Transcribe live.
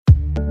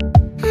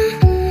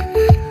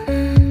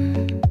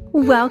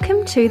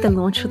Welcome to the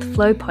Launch with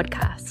Flow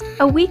podcast,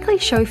 a weekly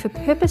show for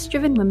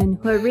purpose-driven women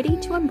who are ready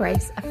to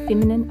embrace a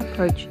feminine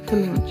approach to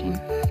launching.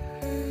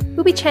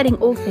 We'll be chatting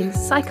all things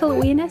cycle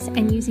awareness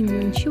and using your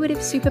intuitive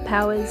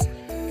superpowers,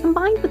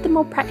 combined with the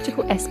more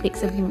practical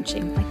aspects of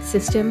launching like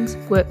systems,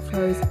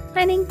 workflows,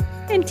 planning,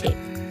 and tech.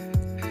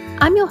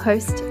 I'm your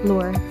host,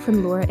 Laura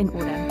from Laura in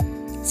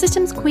Order,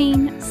 systems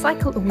queen,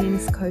 cycle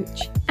awareness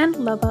coach, and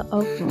lover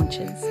of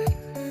launches.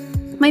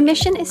 My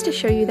mission is to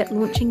show you that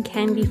launching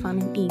can be fun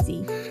and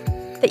easy,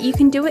 that you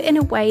can do it in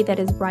a way that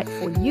is right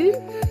for you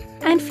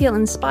and feel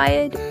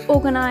inspired,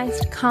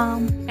 organized,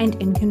 calm, and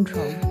in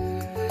control.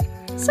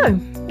 So,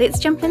 let's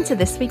jump into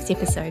this week's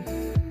episode.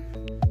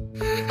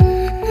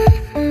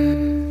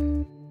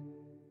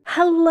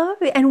 Hello,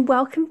 and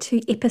welcome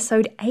to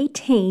episode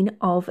 18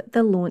 of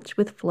the Launch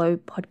with Flow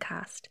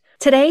podcast.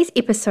 Today's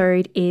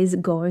episode is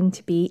going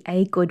to be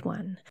a good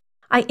one.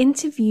 I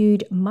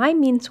interviewed my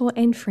mentor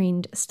and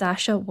friend,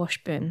 Stacia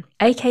Washburn,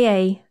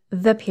 aka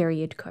the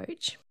Period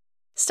Coach.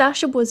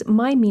 Stacia was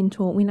my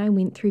mentor when I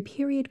went through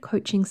period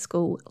coaching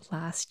school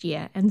last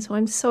year, and so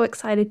I'm so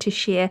excited to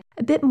share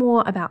a bit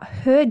more about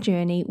her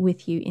journey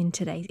with you in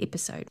today's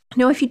episode.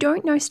 Now, if you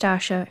don't know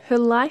Stacia, her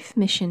life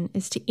mission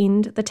is to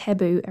end the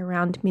taboo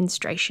around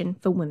menstruation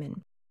for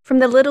women. From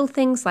the little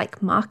things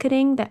like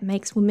marketing that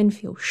makes women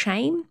feel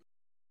shame,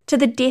 to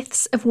the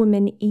deaths of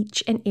women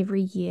each and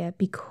every year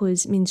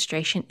because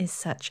menstruation is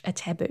such a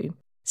taboo.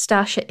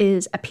 Stacia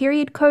is a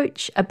period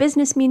coach, a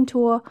business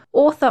mentor,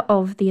 author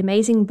of the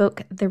amazing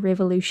book The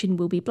Revolution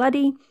Will Be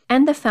Bloody,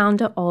 and the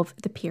founder of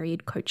the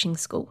Period Coaching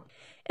School.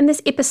 In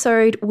this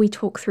episode, we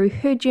talk through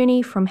her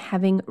journey from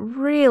having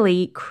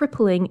really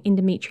crippling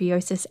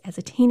endometriosis as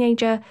a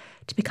teenager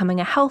to becoming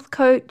a health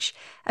coach,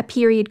 a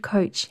period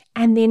coach,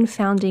 and then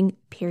founding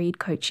Period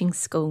Coaching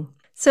School.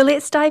 So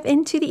let's dive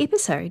into the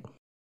episode.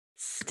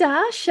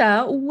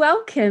 Stacia,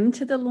 welcome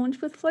to the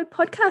Launch with Flow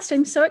podcast.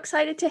 I'm so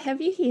excited to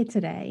have you here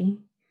today.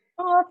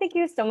 Oh, thank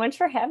you so much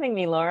for having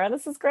me, Laura.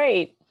 This is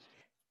great.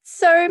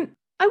 So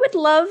I would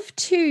love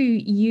to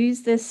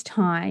use this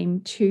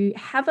time to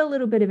have a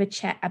little bit of a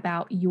chat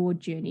about your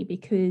journey,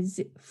 because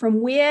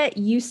from where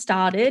you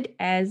started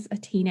as a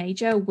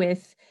teenager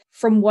with,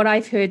 from what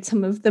I've heard,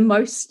 some of the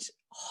most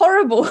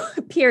horrible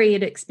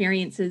period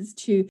experiences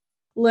to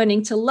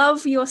learning to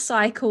love your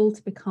cycle,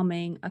 to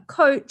becoming a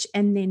coach,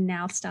 and then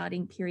now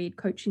starting Period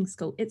Coaching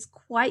School. It's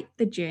quite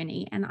the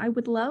journey. And I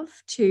would love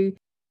to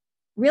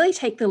really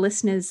take the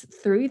listeners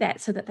through that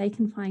so that they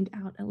can find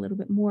out a little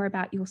bit more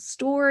about your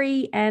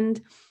story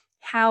and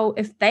how,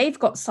 if they've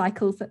got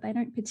cycles that they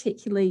don't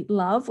particularly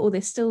love, or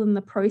they're still in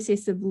the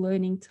process of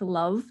learning to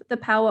love the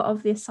power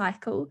of their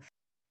cycle,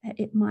 that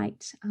it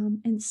might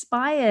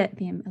inspire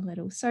them a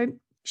little. So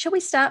shall we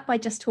start by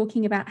just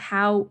talking about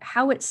how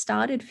it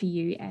started for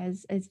you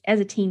as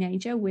a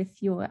teenager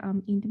with your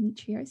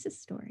endometriosis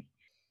story?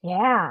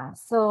 Yeah.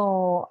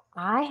 So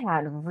I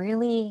had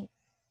really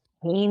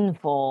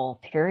painful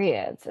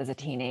periods as a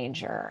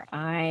teenager.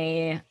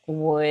 I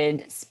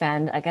would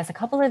spend, I guess, a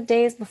couple of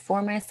days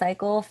before my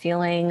cycle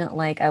feeling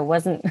like I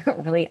wasn't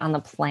really on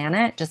the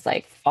planet, just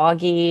like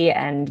foggy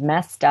and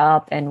messed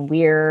up and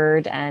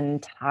weird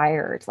and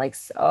tired, like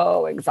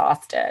so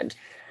exhausted.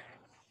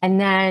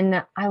 And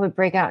then I would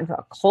break out into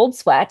a cold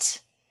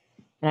sweat,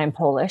 and I'm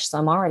Polish, so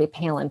I'm already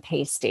pale and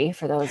pasty.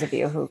 For those of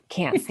you who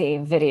can't see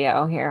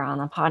video here on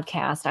the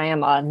podcast, I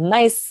am a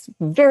nice,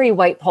 very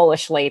white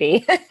Polish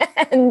lady.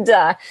 And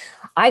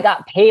I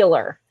got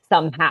paler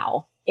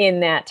somehow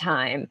in that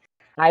time.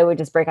 I would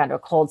just break out into a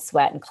cold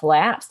sweat and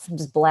collapse and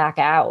just black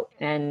out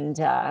and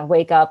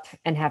wake up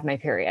and have my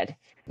period.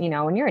 You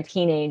know, when you're a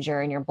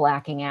teenager and you're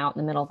blacking out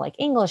in the middle of like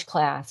English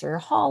class or your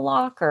hall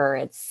locker,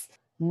 it's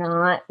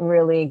not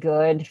really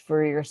good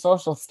for your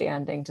social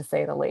standing, to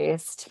say the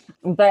least.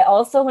 But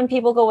also when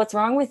people go, "What's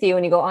wrong with you?"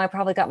 And you go, "Oh, I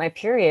probably got my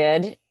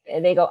period."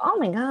 And they go, "Oh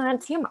my God,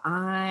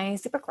 TMI,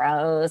 super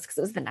gross," because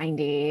it was the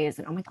 90s.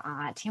 And oh my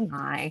God,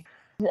 TMI.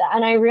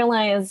 And I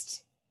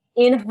realized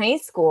in high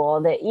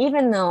school that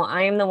even though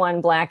I'm the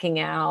one blacking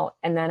out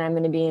and then I'm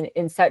going to be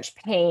in such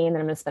pain that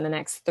I'm going to spend the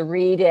next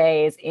 3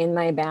 days in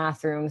my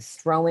bathroom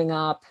throwing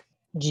up,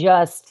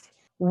 just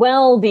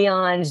well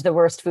beyond the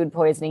worst food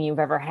poisoning you've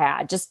ever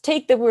had. Just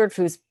take the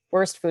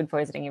worst food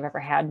poisoning you've ever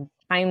had,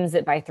 times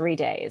it by 3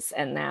 days.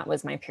 And that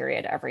was my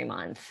period every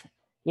month.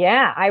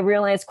 Yeah, I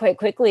realized quite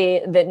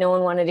quickly that no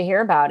one wanted to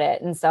hear about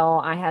it. And so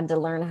I had to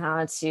learn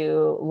how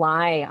to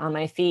lie on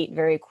my feet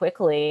very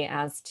quickly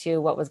as to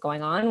what was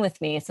going on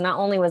with me. So not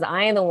only was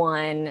I the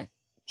one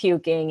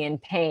puking in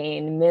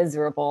pain,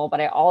 miserable, but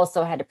I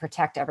also had to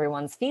protect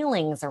everyone's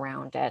feelings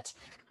around it.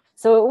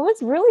 So it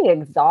was really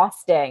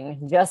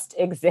exhausting just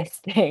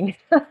existing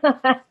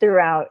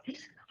throughout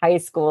high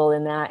school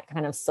in that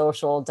kind of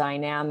social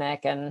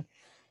dynamic. And,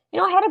 you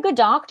know, I had a good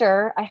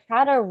doctor. I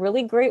had a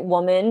really great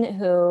woman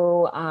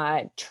who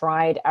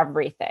tried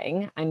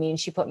everything. I mean,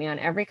 she put me on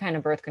every kind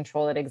of birth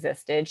control that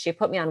existed. She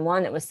put me on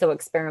one that was so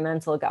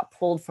experimental, it got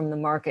pulled from the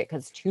market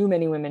because too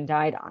many women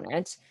died on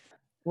it.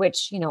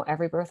 which,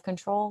 every birth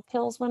control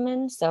kills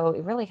women. So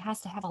it really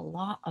has to have a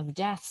lot of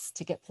deaths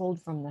to get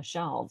pulled from the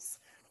shelves.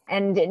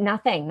 And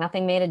nothing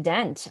made a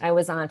dent. I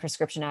was on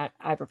prescription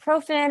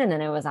ibuprofen, and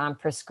then I was on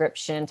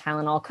prescription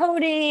Tylenol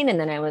codeine, and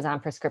then I was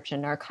on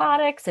prescription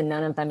narcotics, and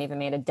none of them even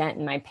made a dent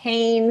in my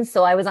pain.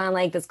 So I was on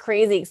like this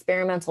crazy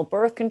experimental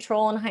birth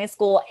control in high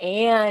school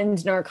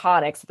and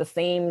narcotics at the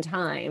same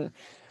time,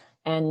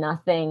 and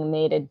nothing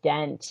made a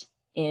dent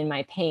in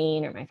my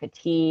pain or my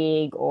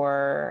fatigue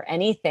or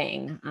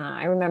anything.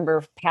 I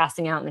remember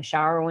passing out in the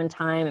shower one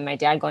time and my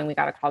dad going, "We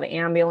got to call the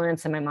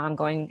ambulance." And my mom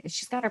going,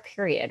 "She's got her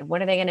period.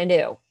 What are they going to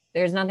do?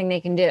 There's nothing they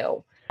can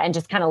do." And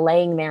just kind of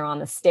laying there on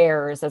the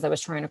stairs as I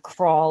was trying to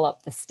crawl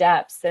up the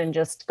steps and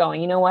just going,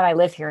 "You know what? I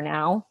live here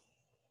now."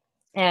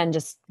 And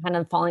just kind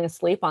of falling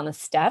asleep on the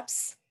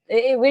steps.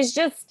 It was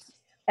just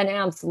an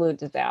absolute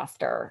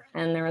disaster.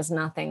 And there was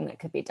nothing that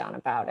could be done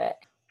about it.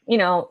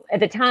 At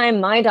the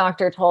time, my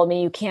doctor told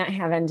me you can't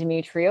have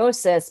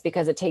endometriosis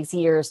because it takes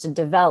years to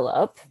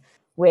develop,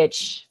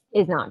 which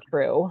is not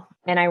true.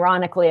 And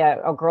ironically,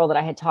 a girl that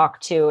I had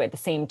talked to at the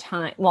same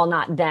time, well,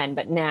 not then,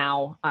 but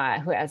now,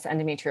 who has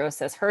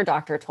endometriosis, her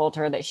doctor told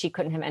her that she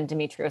couldn't have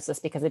endometriosis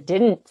because it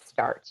didn't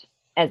start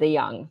as a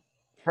young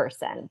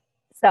person.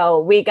 So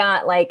we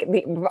got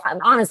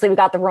honestly, we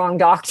got the wrong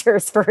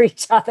doctors for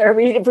each other.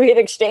 If we had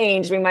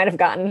exchanged, we might have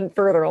gotten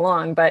further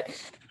along, but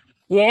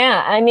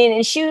yeah, I mean,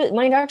 and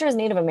my doctor is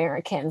Native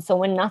American. So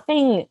when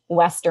nothing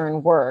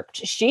Western worked,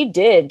 she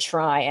did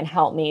try and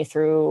help me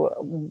through,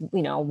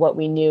 what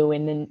we knew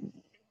in the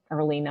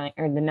or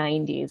the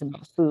 90s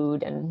about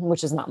food, and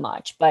which is not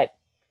much, but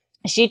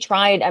she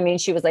tried. I mean,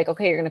 she was like,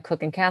 "Okay, you're going to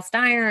cook in cast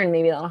iron.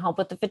 Maybe that'll help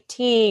with the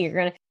fatigue. You're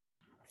going to,"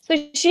 so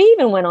she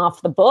even went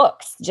off the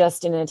books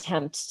just in an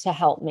attempt to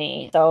help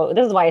me. So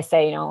this is why I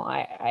say,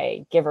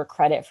 I give her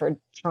credit for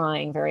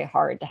trying very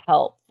hard to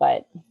help,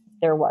 but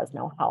there was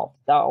no help.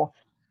 So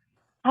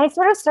I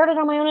sort of started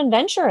on my own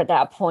adventure at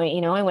that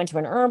point. I went to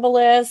an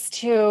herbalist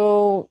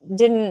who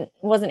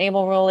wasn't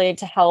able really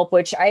to help,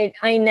 which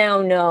I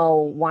now know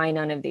why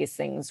none of these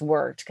things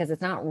worked, because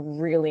it's not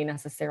really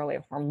necessarily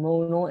a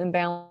hormonal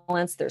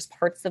imbalance. There's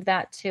parts of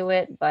that to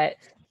it, but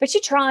she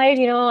tried.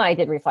 I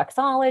did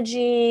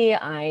reflexology.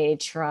 I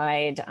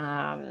tried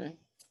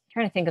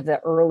trying to think of the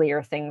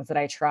earlier things that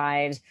I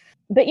tried.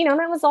 But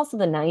that was also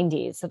the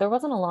 90s. So there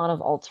wasn't a lot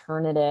of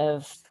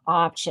alternative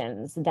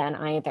options then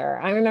either.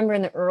 I remember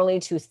in the early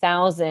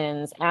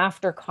 2000s,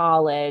 after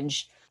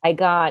college, I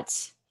got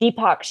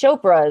Deepak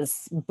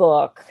Chopra's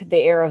book, The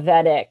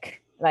Ayurvedic,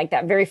 like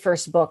that very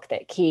first book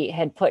that Kate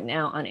had put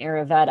out on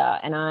Ayurveda.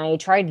 And I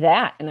tried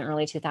that in the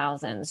early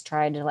 2000s,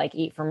 tried to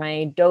eat for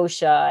my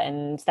dosha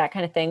and that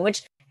kind of thing,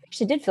 which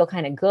actually did feel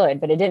kind of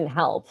good, but it didn't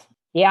help.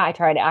 Yeah, I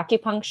tried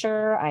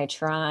acupuncture. I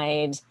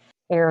tried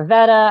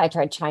Ayurveda. I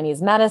tried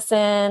Chinese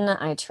medicine.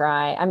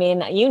 I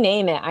mean, you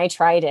name it, I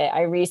tried it.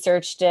 I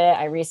researched it.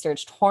 I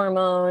researched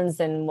hormones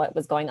and what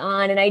was going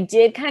on. And I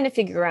did kind of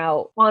figure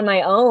out on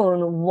my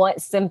own what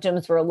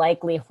symptoms were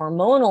likely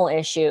hormonal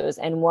issues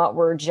and what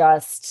were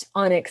just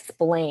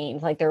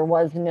unexplained. Like there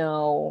was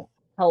no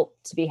help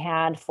to be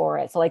had for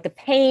it. So the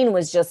pain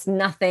was just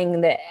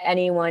nothing that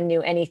anyone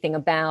knew anything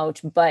about,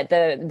 but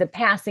the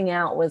passing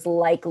out was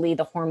likely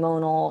the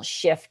hormonal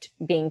shift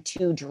being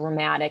too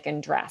dramatic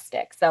and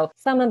drastic. So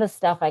some of the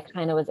stuff I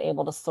kind of was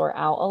able to sort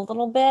out a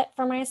little bit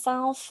for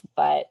myself,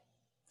 but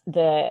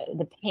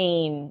the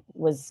pain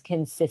was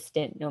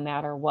consistent no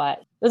matter what.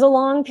 It was a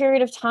long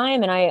period of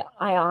time, and I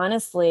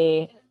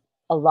honestly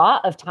a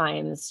lot of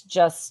times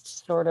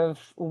just sort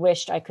of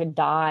wished I could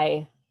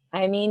die.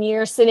 I mean,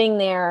 you're sitting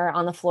there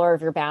on the floor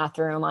of your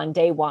bathroom on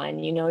day one.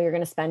 You're going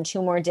to spend 2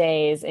 more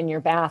days in your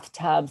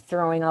bathtub,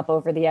 throwing up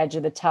over the edge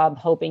of the tub,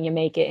 hoping you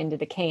make it into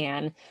the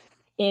can,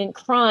 in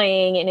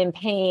crying and in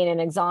pain and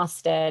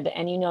exhausted.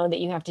 And you know that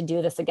you have to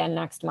do this again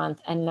next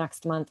month and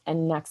next month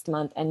and next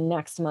month and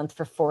next month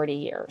for 40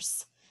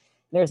 years.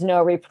 There's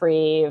no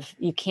reprieve.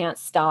 You can't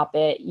stop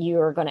it.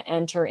 You're going to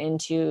enter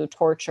into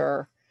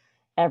torture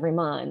every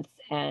month.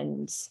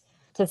 And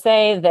to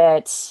say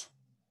that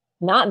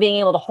not being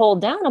able to hold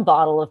down a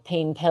bottle of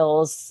pain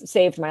pills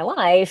saved my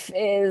life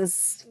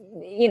is,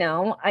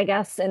 I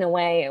guess in a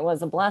way it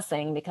was a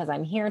blessing, because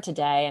I'm here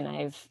today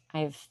and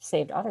I've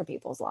saved other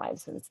people's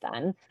lives since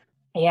then.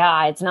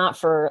 Yeah, it's not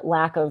for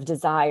lack of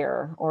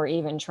desire or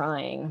even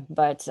trying,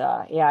 but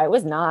yeah, it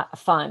was not a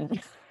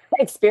fun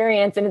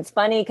experience. And it's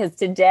funny because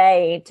to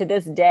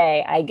this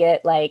day, I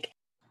get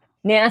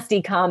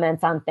nasty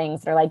comments on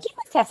things. They're like, "You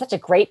must have such a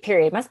great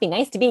period. It must be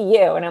nice to be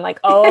you." And I'm like,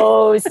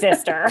 "Oh,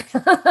 sister,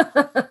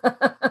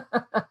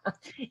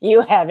 you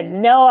have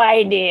no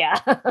idea."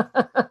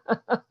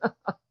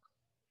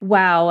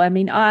 Wow. I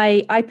mean,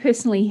 I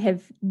personally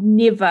have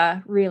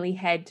never really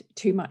had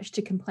too much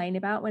to complain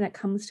about when it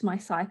comes to my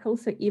cycle.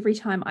 So every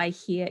time I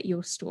hear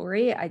your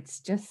story,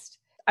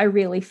 I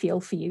really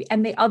feel for you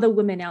and the other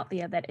women out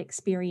there that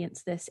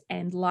experience this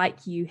and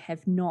like you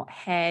have not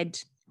had,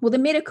 well, the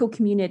medical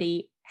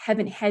community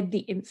haven't had the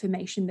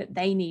information that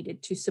they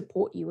needed to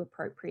support you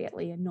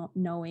appropriately and not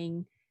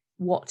knowing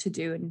what to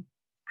do and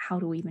how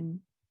to even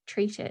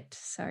treat it.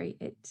 So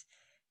it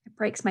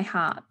breaks my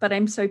heart, but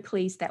I'm so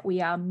pleased that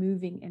we are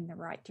moving in the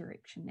right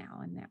direction now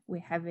and that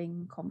we're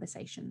having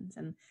conversations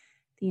and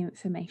the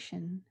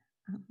information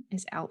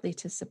is out there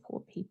to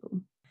support people.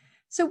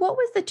 So what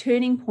was the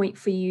turning point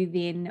for you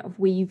then of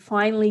where you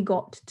finally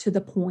got to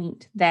the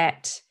point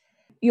that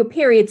your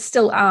periods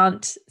still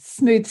aren't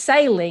smooth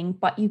sailing,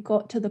 but you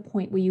got to the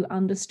point where you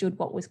understood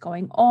what was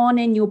going on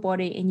in your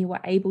body and you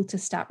were able to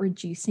start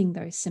reducing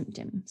those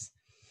symptoms?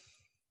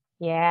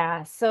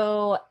 Yeah.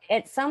 So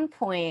at some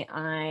point,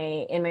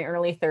 in my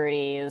early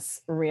 30s,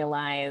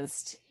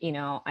 realized,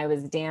 I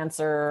was a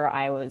dancer,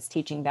 I was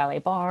teaching ballet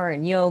bar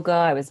and yoga,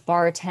 I was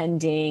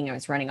bartending, I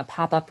was running a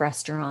pop-up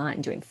restaurant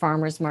and doing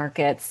farmers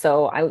markets.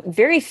 So I was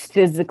very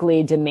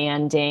physically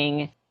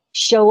demanding,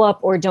 show up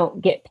or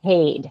don't get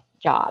paid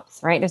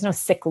jobs, right? There's no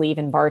sick leave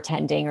in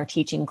bartending or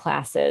teaching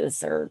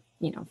classes or,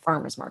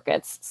 farmers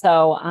markets.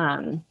 So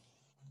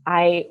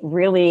I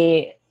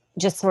really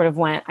just sort of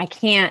went, I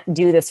can't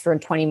do this for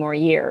 20 more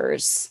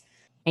years.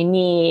 I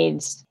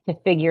need to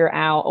figure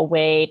out a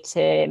way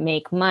to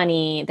make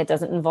money that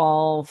doesn't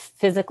involve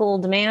physical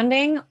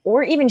demanding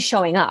or even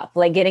showing up.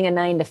 Like getting a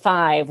 9 to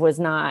 5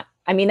 was not,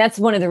 that's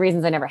one of the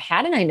reasons I never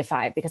had a 9 to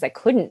 5 because I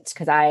couldn't,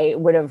 because I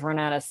would have run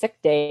out of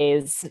sick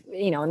days,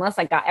 unless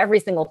I got every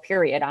single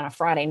period on a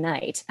Friday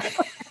night,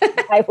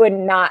 I would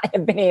not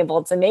have been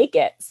able to make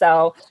it.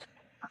 So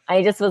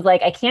I just was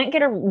like, I can't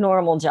get a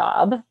normal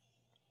job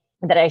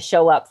that I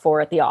show up for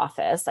at the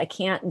office. I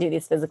can't do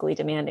these physically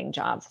demanding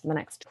jobs for the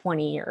next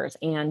 20 years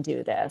and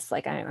do this.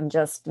 Like I'm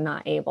just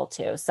not able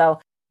to.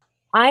 So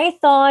I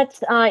thought,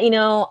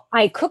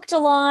 I cooked a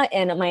lot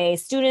and my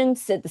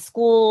students at the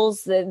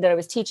schools that I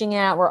was teaching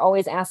at were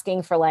always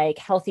asking for like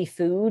healthy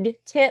food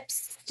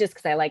tips just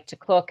because I like to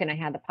cook and I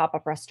had the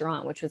pop-up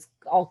restaurant, which was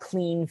all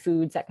clean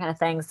foods, that kind of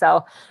thing.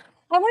 So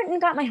I went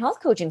and got my health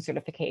coaching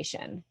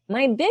certification.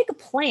 My big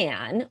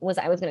plan was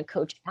I was going to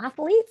coach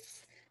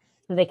athletes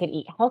so they could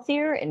eat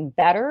healthier and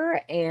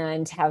better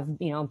and have,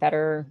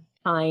 better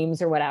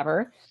times or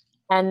whatever.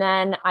 And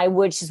then I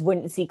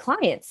wouldn't see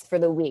clients for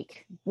the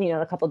week,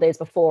 a couple of days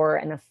before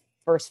and the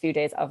first few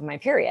days of my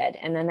period.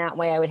 And then that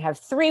way I would have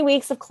 3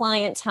 weeks of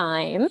client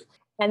time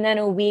and then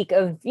a week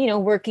of,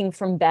 working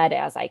from bed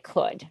as I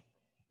could.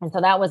 And so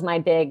that was my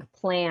big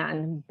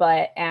plan.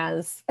 But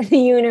as the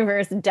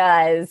universe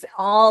does,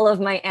 all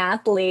of my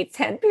athletes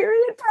had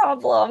period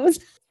problems.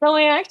 So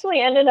I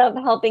actually ended up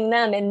helping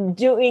them and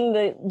doing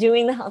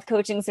the health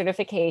coaching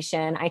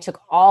certification. I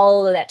took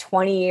all of that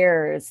 20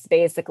 years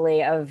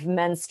basically of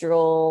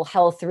menstrual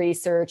health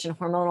research and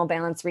hormonal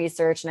balance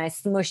research. And I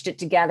smushed it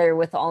together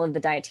with all of the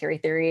dietary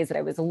theories that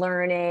I was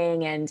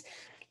learning. And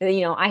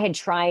I had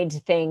tried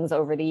things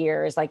over the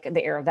years, like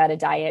the Ayurveda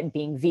diet,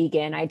 being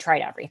vegan. I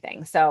tried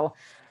everything. So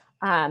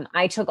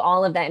I took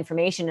all of that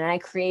information and I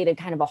created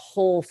kind of a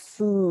whole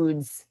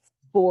foods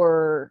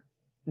for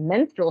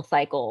menstrual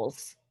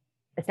cycles,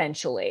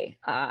 essentially,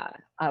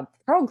 a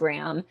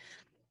program,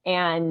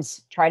 and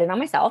tried it on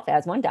myself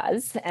as one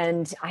does.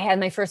 And I had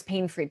my first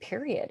pain-free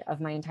period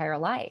of my entire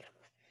life.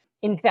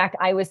 In fact,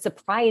 I was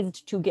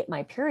surprised to get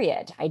my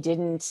period. I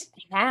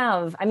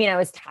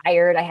was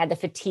tired. I had the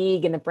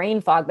fatigue and the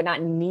brain fog, but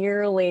not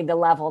nearly the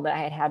level that I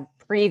had had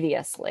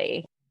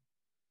previously.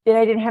 Then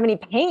I didn't have any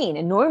pain.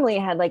 And normally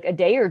I had like a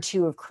day or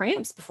two of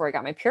cramps before I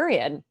got my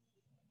period.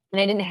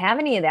 And I didn't have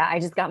any of that. I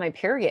just got my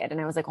period.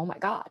 And I was like, oh my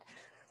God,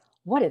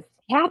 what is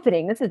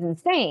happening? This is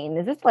insane.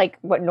 Is this like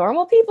what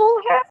normal people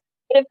have?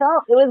 It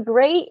was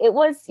great. It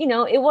was,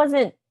 it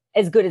wasn't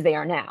as good as they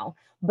are now,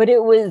 but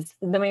it was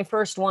my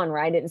first one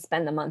where I didn't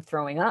spend the month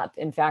throwing up.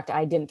 In fact,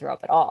 I didn't throw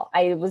up at all.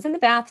 I was in the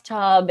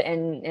bathtub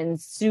and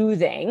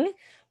soothing,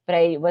 but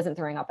I wasn't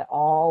throwing up at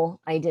all.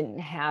 I didn't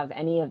have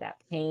any of that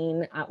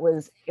pain.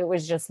 It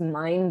was just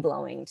mind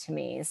blowing to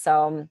me.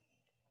 So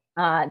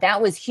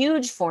that was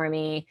huge for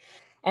me.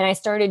 And I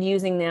started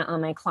using that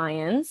on my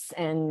clients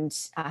and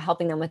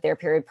helping them with their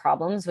period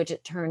problems, which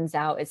it turns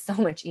out is so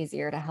much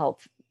easier to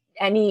help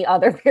any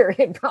other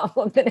period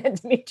problem than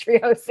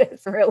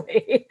endometriosis,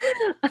 really.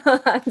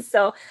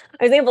 So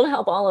I was able to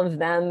help all of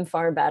them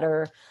far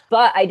better.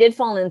 But I did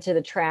fall into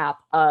the trap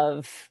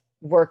of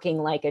working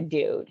like a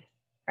dude.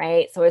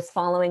 Right. So it's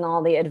following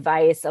all the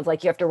advice of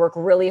like, you have to work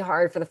really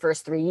hard for the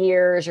first 3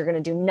 years. You're going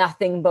to do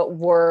nothing but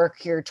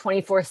work. You're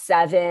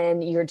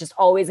 24/7. You're just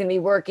always going to be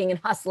working and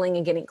hustling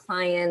and getting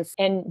clients.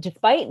 And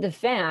despite the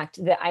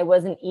fact that I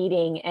wasn't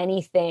eating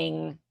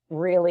anything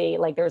really,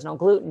 like there was no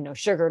gluten, no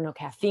sugar, no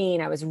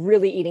caffeine, I was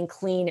really eating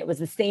clean. It was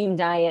the same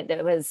diet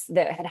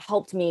that had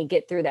helped me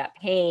get through that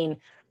pain.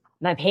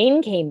 My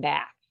pain came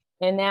back.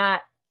 And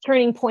that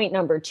turning point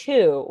number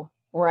 2,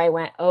 where I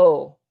went,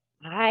 oh,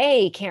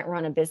 I can't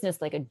run a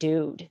business like a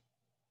dude.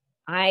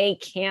 I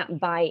can't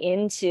buy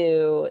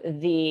into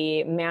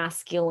the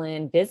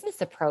masculine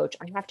business approach.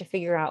 I have to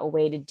figure out a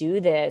way to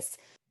do this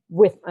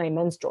with my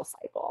menstrual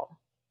cycle.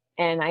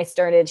 And I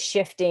started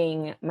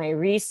shifting my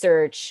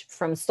research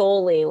from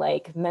solely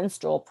like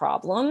menstrual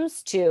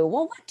problems to,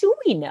 well, what do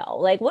we know?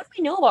 Like, what do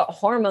we know about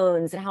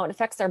hormones and how it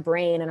affects our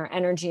brain and our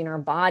energy and our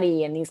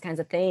body and these kinds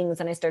of things?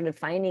 And I started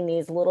finding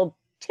these little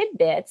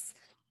tidbits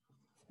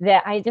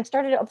that I just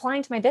started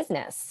applying to my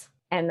business.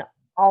 And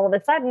all of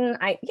a sudden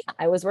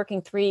I was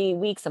working 3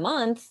 weeks a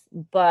month,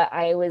 but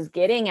I was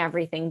getting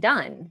everything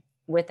done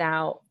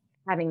without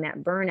having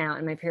that burnout.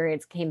 And my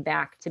periods came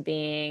back to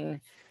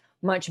being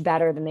much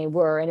better than they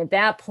were. And at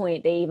that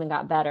point, they even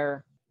got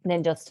better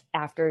than just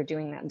after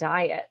doing that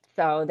diet.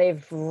 So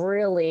they've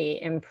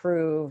really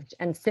improved.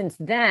 And since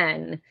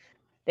then,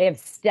 they have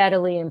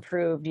steadily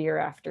improved year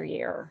after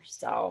year.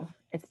 So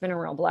it's been a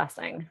real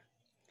blessing.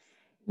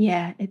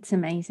 Yeah, it's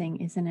amazing,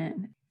 isn't it?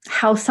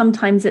 How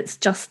sometimes it's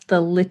just the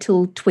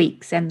little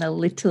tweaks and the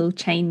little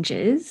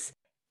changes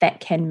that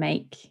can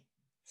make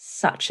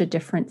such a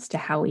difference to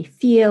how we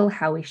feel,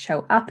 how we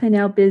show up in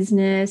our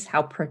business,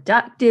 how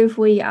productive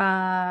we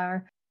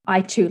are.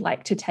 I too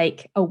like to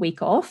take a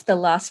week off the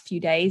last few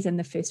days and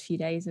the first few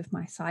days of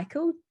my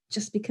cycle,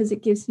 just because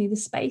it gives me the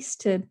space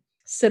to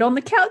sit on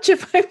the couch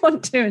if I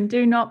want to and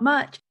do not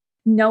much,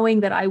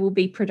 knowing that I will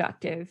be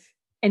productive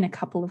in a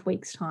couple of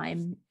weeks'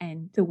 time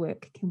and the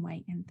work can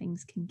wait and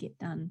things can get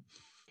done.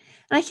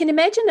 And I can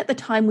imagine at the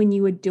time when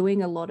you were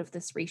doing a lot of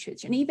this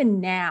research, and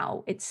even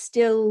now, it's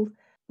still,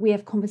 we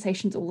have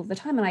conversations all of the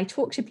time. And I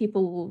talk to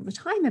people all the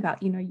time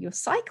about, your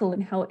cycle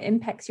and how it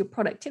impacts your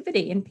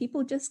productivity. And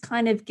people just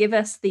kind of give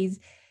us these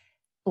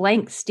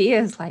blank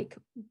stares like,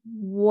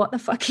 what the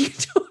fuck are you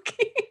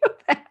talking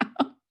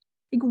about?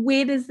 Like,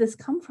 where does this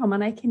come from?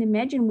 And I can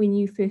imagine when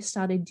you first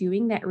started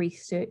doing that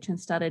research and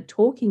started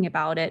talking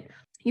about it,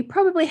 you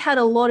probably had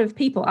a lot of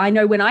people. I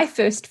know when I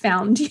first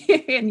found you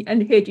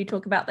and heard you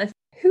talk about this,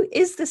 who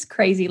is this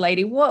crazy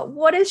lady?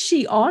 What is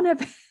she on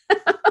about?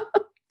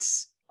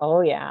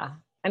 Oh, yeah.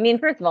 I mean,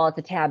 first of all, it's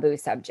a taboo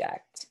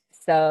subject.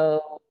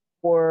 So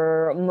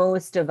for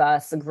most of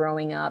us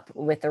growing up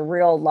with a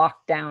real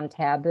lockdown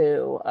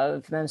taboo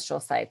of menstrual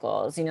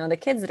cycles, the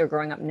kids that are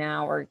growing up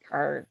now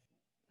are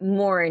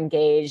more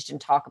engaged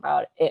and talk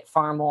about it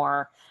far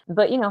more.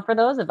 But, for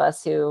those of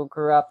us who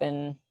grew up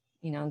in,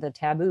 the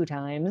taboo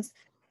times,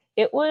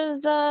 it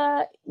was,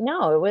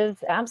 no, it was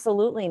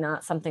absolutely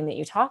not something that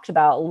you talked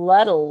about,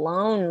 let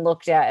alone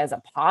looked at as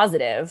a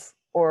positive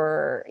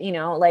or,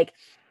 like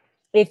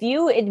if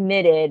you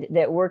admitted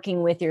that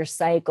working with your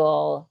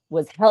cycle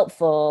was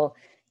helpful,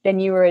 then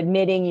you were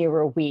admitting you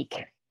were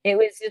weak. It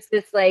was just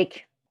this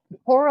like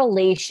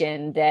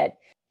correlation that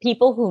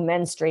people who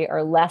menstruate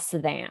are less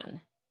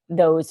than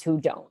those who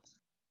don't.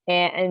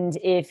 And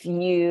if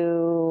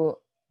you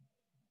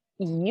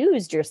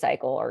used your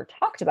cycle or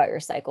talked about your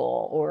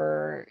cycle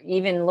or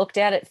even looked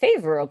at it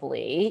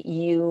favorably,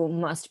 you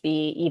must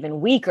be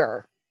even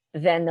weaker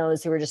than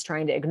those who are just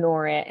trying to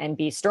ignore it and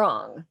be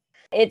strong.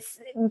 It's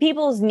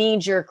people's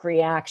knee-jerk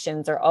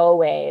reactions are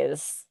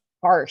always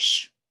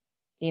harsh.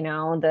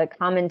 The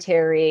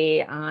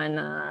commentary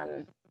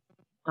on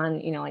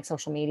like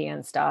social media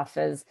and stuff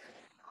is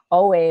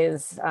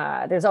always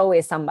there's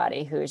always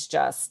somebody who's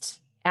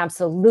just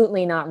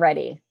absolutely not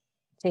ready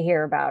to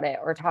hear about it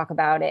or talk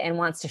about it and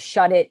wants to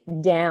shut it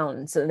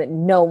down so that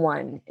no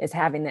one is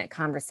having that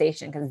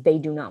conversation because they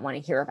do not want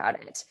to hear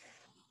about it.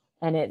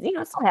 And it,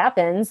 it still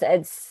happens.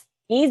 It's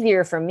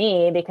easier for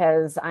me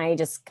because I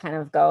just kind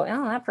of go,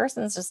 oh, that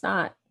person's just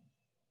not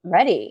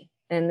ready.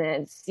 And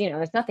it's,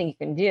 there's nothing you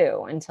can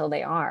do until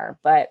they are,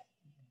 but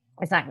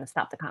it's not going to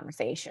stop the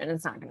conversation.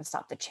 It's not going to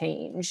stop the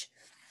change.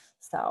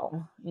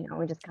 So,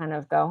 we just kind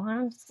of go,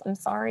 I'm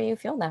sorry you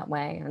feel that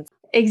way.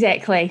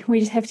 Exactly. We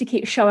just have to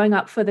keep showing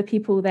up for the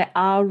people that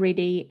are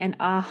ready and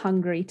are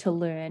hungry to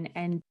learn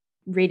and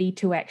ready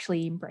to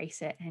actually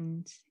embrace it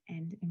and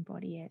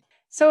embody it.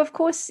 So, of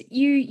course,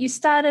 you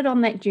started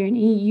on that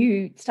journey.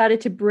 You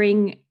started to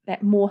bring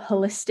that more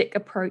holistic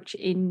approach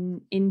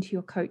into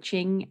your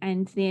coaching.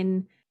 And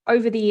then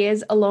over the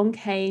years, along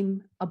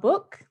came a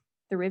book,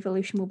 The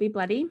Revolution Will Be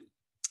Bloody.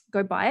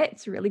 Go buy it.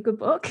 It's a really good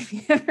book if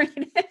you haven't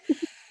read it.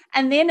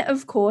 And then,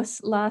 of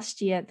course,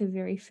 last year, the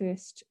very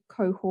first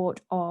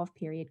cohort of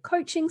Period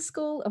Coaching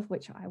School, of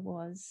which I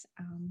was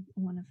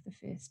one of the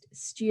first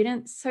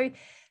students. So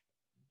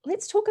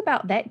let's talk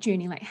about that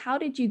journey. Like, how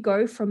did you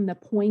go from the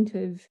point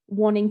of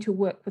wanting to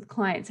work with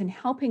clients and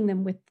helping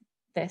them with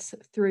this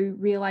through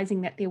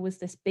realizing that there was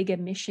this bigger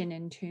mission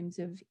in terms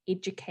of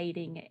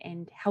educating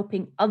and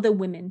helping other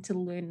women to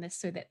learn this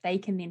so that they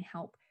can then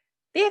help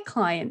their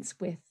clients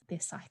with their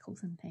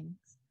cycles and things?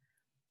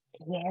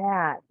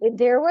 Yeah,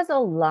 there was a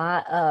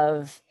lot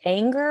of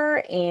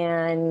anger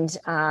and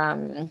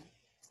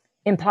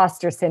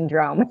imposter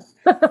syndrome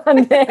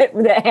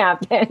that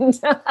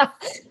happened.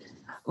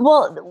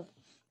 Well,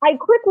 I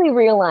quickly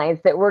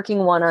realized that working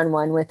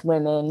one-on-one with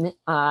women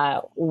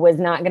was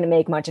not going to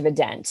make much of a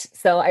dent.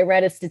 So I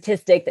read a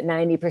statistic that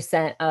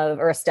 90% of,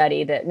 or a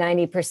study that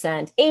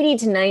 90%, 80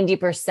 to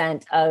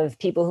 90% of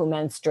people who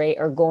menstruate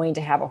are going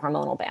to have a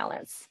hormonal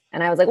balance.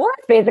 And I was like, well,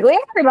 that's basically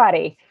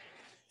everybody.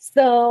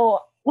 So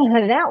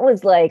that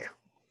was like,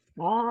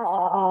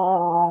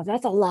 oh,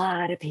 that's a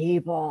lot of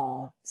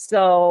people.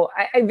 So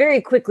I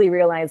very quickly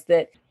realized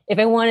that if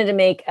I wanted to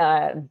make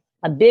a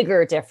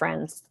bigger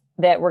difference,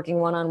 that working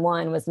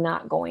one-on-one was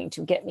not going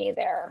to get me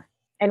there.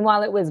 And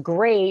while it was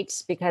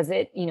great because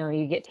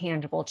you get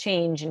tangible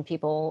change and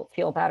people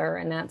feel better,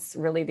 and that's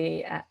really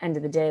the end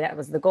of the day, that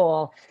was the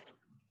goal.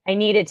 I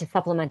needed to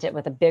supplement it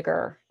with a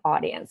bigger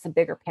audience, a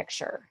bigger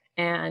picture.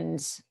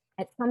 And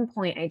at some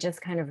point, I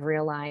just kind of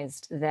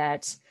realized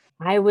that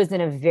I was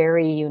in a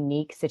very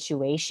unique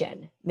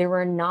situation. There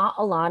were not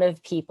a lot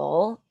of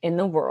people in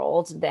the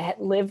world that had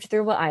lived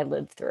through what I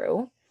lived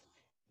through,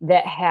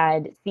 that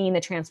had seen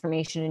the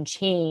transformation and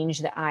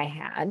change that I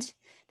had,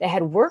 that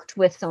had worked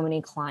with so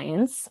many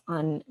clients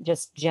on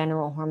just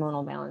general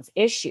hormonal balance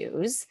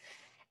issues.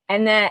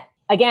 And that,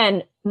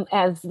 again,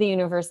 as the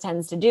universe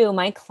tends to do,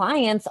 my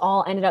clients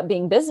all ended up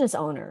being business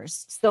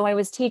owners. So I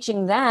was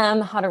teaching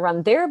them how to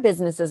run their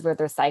businesses with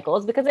their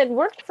cycles because it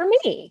worked for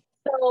me.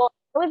 So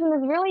I was in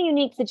this really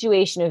unique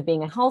situation of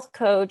being a health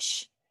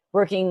coach,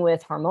 working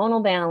with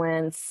hormonal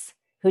balance,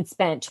 who'd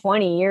spent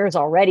 20 years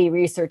already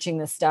researching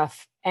this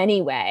stuff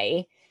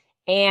anyway,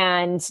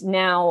 and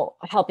now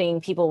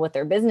helping people with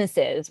their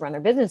businesses, run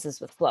their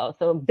businesses with flow.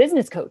 So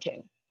business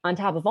coaching on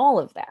top of all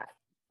of that.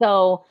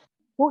 So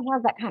who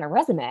has that kind of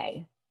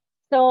resume?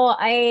 So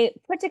I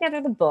put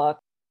together the book.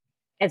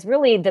 It's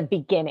really the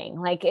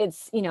beginning. Like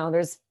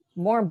there's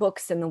more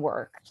books in the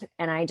works.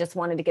 And I just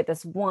wanted to get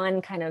this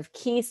one kind of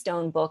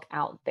keystone book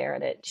out there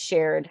that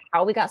shared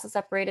how we got so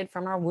separated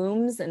from our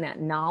wombs and that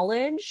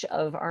knowledge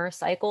of our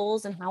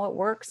cycles and how it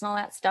works and all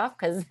that stuff.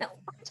 Because at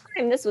one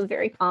time, this was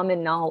very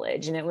common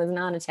knowledge and it was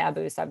not a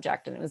taboo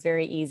subject and it was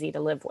very easy to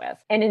live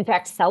with. And in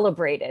fact,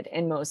 celebrated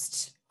in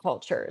most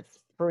cultures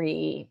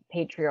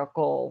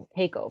pre-patriarchal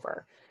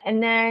takeover.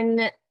 And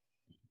then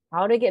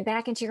how to get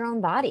back into your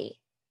own body,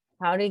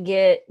 how to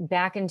get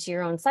back into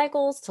your own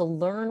cycles, to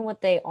learn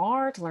what they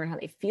are, to learn how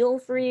they feel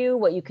for you,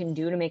 what you can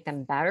do to make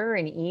them better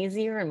and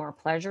easier and more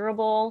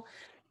pleasurable.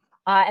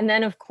 And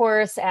then, of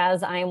course,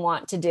 as I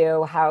want to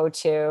do, how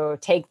to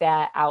take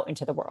that out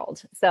into the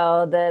world.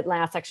 So the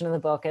last section of the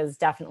book is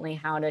definitely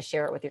how to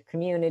share it with your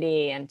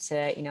community and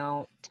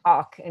to,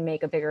 talk and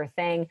make a bigger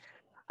thing.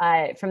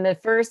 From the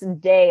first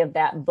day of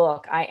that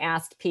book, I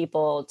asked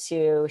people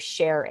to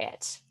share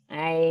it.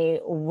 I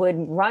would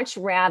much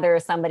rather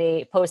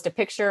somebody post a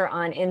picture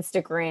on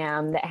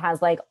Instagram that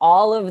has like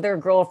all of their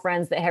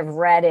girlfriends that have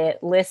read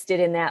it listed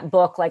in that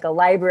book, like a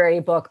library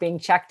book being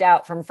checked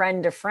out from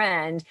friend to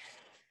friend,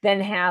 than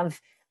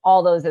have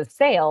all those as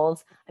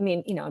sales. I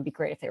mean, it'd be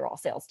great if they were all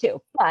sales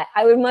too, but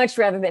I would much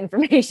rather the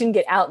information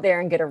get out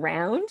there and get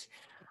around.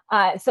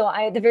 So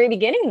at the very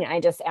beginning, I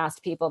just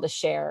asked people to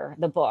share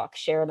the book,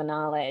 share the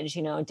knowledge,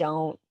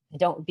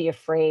 don't be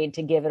afraid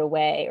to give it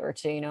away or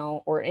to,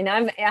 and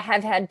I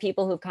have had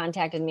people who've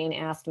contacted me and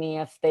asked me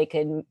if they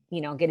could,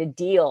 get a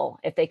deal,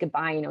 if they could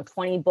buy,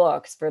 20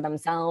 books for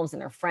themselves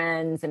and their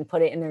friends and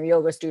put it in their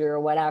yoga studio or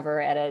whatever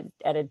at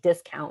a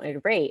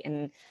discounted rate.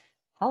 And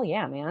hell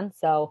yeah, man.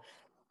 So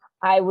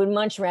I would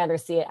much rather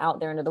see it out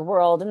there into the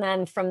world. And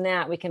then from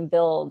that, we can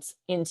build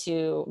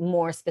into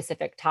more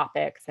specific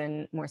topics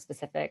and more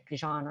specific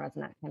genres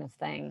and that kind of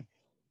thing.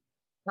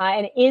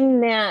 And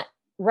in that,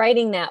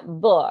 writing that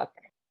book,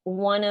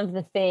 one of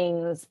the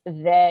things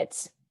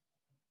that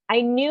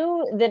I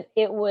knew that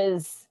it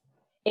was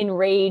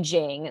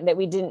enraging that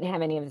we didn't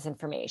have any of this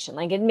information.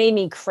 Like it made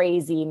me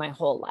crazy my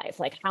whole life.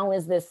 Like, how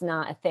is this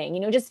not a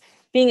thing? Just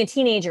being a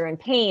teenager in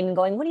pain and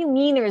going, what do you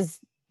mean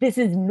this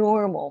is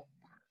normal?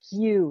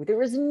 There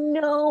was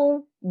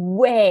no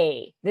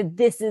way that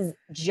this is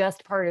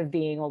just part of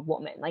being a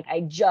woman. Like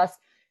I just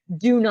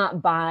do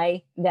not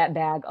buy that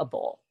bag of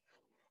bull.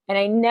 And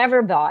I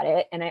never bought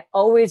it. And I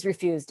always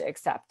refused to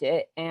accept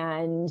it.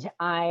 And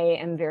I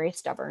am very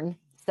stubborn.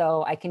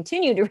 So I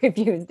continue to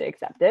refuse to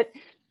accept it.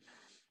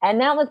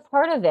 And that was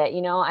part of it.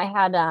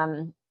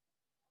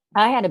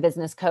 I had a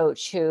business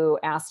coach who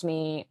asked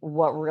me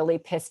what really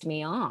pissed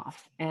me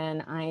off.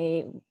 And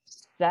I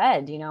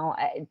said,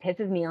 it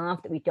pisses me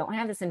off that we don't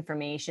have this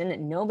information, that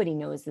nobody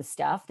knows this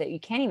stuff, that you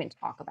can't even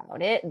talk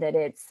about it, that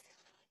it's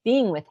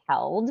being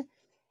withheld.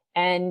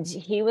 And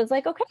he was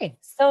like, okay,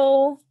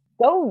 so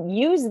go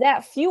use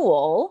that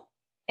fuel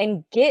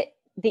and get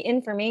the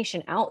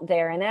information out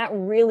there. And that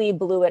really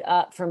blew it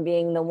up from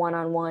being the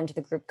one-on-one to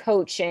the group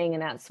coaching.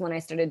 And that's when I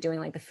started doing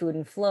like the Food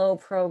and Flow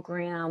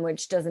program,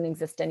 which doesn't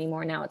exist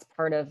anymore. Now it's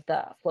part of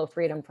the Flow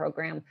Freedom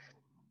program.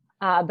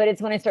 But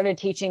it's when I started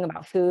teaching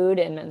about food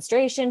and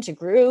menstruation to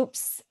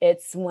groups.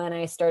 It's when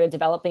I started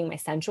developing my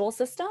sensual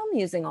system,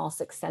 using all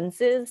 6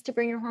 senses to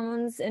bring your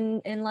hormones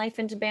in life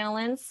into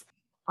balance.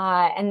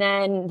 And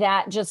then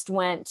that just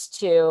went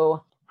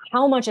to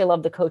how much I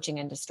love the coaching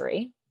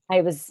industry.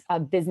 I was a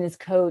business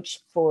coach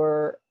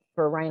for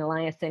Ryan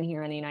Eliason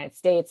here in the United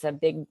States, a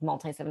big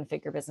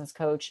multi-7-figure business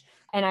coach.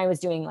 And I was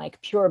doing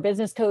like pure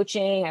business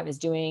coaching. I was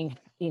doing,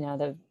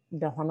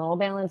 the hormonal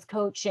balance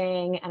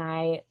coaching. And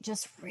I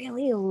just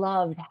really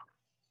loved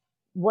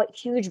what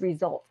huge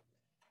results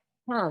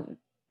come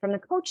from the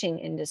coaching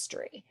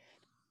industry.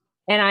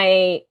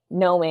 And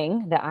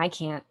knowing that I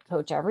can't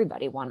coach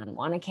everybody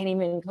one-on-one, I can't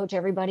even coach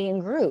everybody in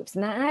groups.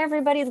 Not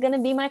everybody's going to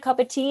be my cup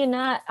of tea, and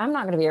I'm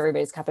not going to be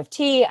everybody's cup of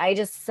tea. I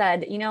just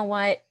said, you know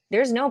what?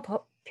 There's no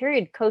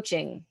period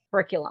coaching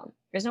curriculum.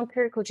 There's no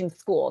period coaching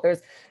school.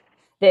 There's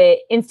the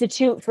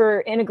Institute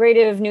for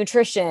Integrative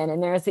Nutrition,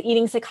 and there's the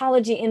Eating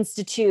Psychology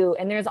Institute,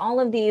 and there's all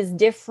of these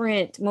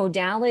different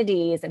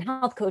modalities and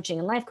health coaching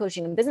and life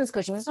coaching and business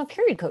coaching. There's no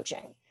period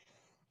coaching.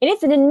 And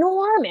it's an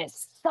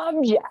enormous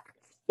subject.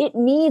 It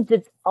needs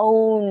its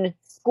own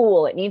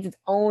school. It needs its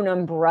own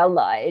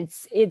umbrella.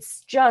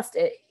 It's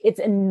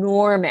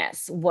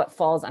enormous what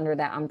falls under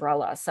that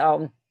umbrella.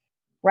 So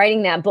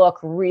writing that book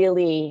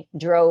really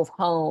drove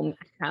home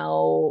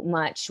how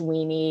much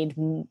we need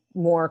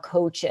more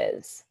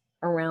coaches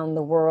around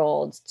the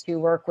world to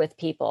work with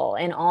people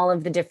and all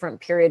of the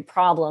different period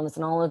problems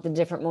and all of the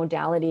different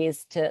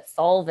modalities to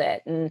solve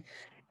it. And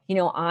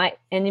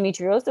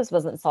endometriosis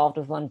wasn't solved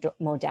with one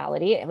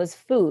modality. It was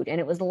food, and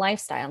it was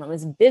lifestyle, and it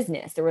was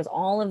business. There was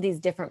all of these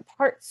different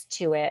parts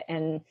to it.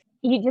 And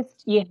you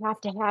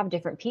have to have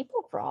different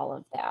people for all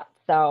of that.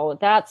 So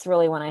that's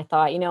really when I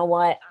thought, you know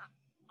what?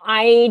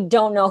 I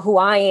don't know who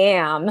I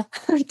am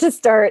to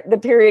start the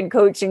period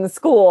coaching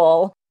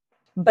school,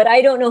 but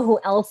I don't know who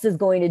else is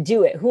going to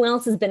do it. Who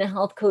else has been a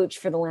health coach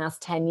for the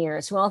last 10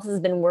 years? Who else has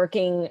been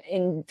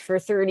working for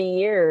 30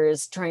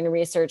 years trying to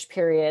research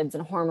periods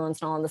and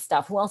hormones and all of this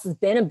stuff? Who else has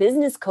been a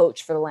business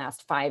coach for the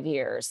last 5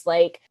 years?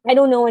 Like, I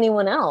don't know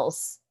anyone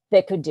else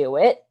that could do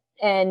it.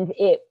 And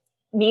it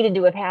needed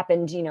to have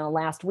happened,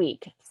 last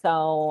week.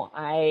 So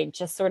I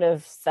just sort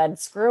of said,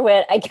 screw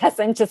it. I guess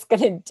I'm just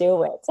going to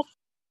do it.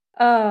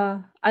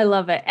 I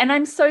love it. And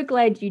I'm so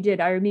glad you did.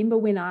 I remember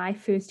when I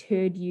first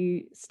heard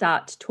you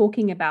start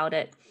talking about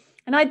it,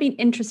 and I'd been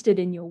interested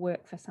in your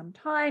work for some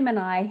time, and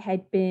I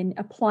had been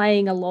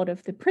applying a lot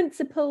of the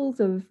principles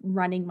of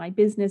running my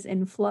business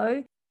in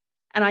flow.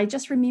 And I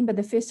just remember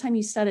the first time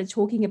you started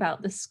talking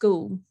about the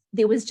school,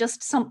 there was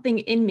just something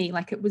in me,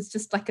 like it was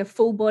just like a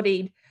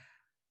full-bodied,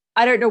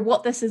 I don't know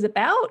what this is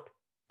about,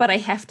 but I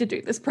have to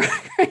do this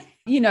program.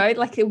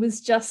 Like it was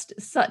just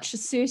such a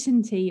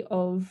certainty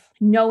of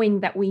knowing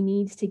that we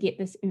need to get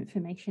this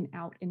information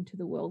out into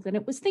the world. And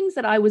it was things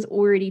that I was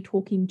already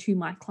talking to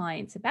my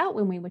clients about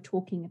when we were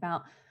talking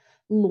about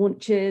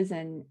launches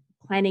and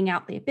planning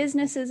out their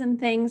businesses and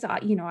things.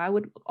 I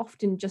would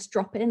often just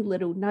drop in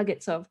little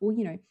nuggets of,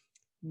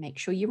 make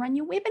sure you run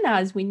your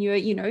webinars when you're,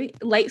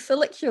 late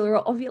follicular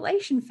or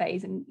ovulation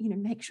phase, and,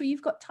 make sure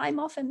you've got time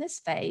off in this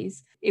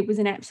phase. It was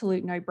an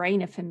absolute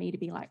no-brainer for me to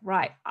be like,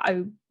 right,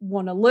 I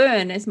want to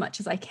learn as much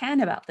as I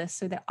can about this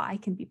so that I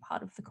can be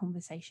part of the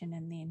conversation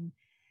and then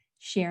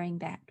sharing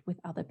that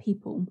with other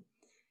people.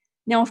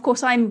 Now, of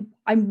course, I'm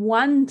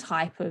one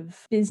type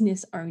of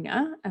business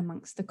owner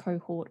amongst the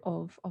cohort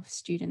of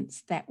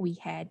students that we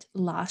had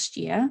last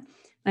year.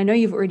 I know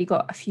you've already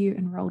got a few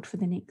enrolled for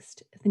the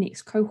next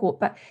cohort,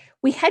 but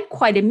we had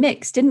quite a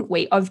mix, didn't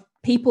we, of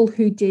people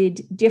who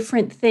did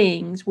different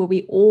things where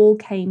we all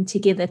came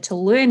together to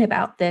learn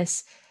about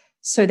this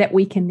so that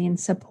we can then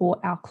support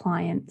our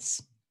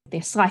clients,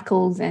 their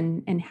cycles,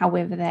 and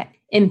however that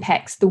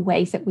impacts the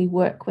ways that we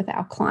work with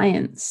our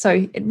clients.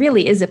 So it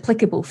really is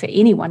applicable for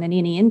anyone in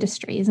any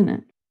industry, isn't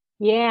it?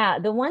 Yeah,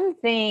 the one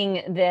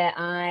thing that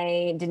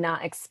I did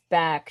not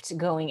expect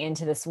going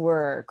into this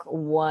work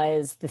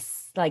was the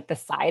side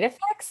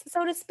effects,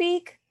 so to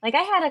speak. Like,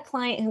 I had a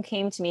client who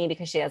came to me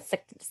because she has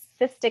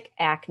cystic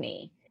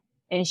acne,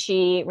 and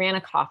she ran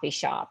a coffee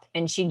shop,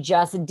 and she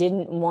just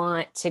didn't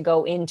want to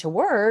go into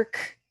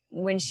work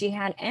when she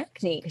had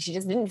acne because she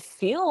just didn't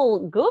feel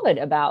good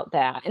about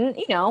that. And,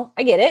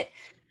 I get it.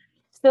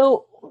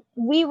 So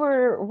we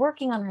were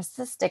working on her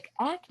cystic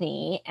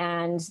acne,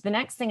 and the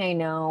next thing I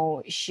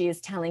know, she's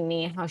telling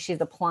me how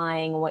she's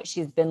applying what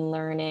she's been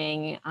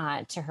learning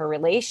to her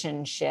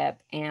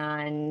relationship.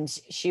 And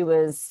she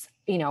was,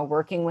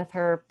 working with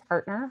her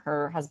partner.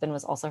 Her husband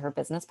was also her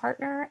business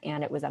partner,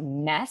 and it was a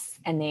mess.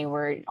 And they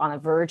were on the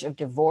verge of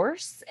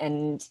divorce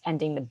and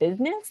ending the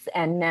business.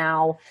 And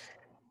now,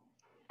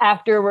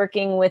 after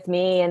working with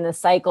me and the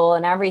cycle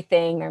and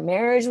everything, their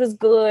marriage was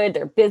good,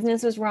 their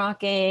business was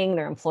rocking,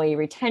 their employee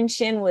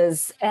retention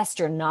was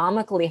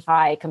astronomically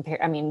high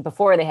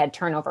before they had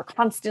turnover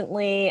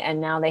constantly, and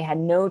now they had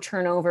no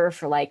turnover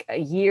for like a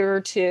year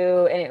or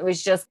two. And it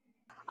was just,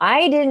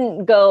 I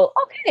didn't go,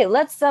 okay,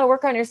 let's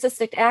work on your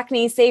cystic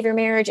acne, save your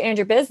marriage and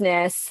your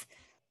business.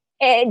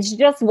 It's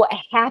just what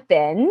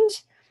happened.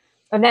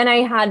 And then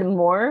I had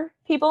more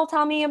people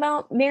tell me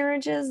about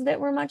marriages that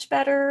were much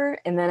better.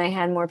 And then I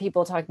had more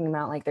people talking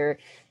about like their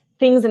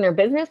things in their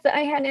business that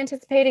I hadn't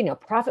anticipated.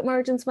 Profit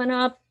margins went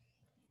up.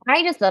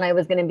 I just thought I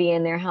was going to be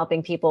in there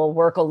helping people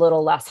work a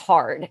little less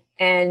hard.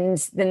 And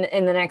then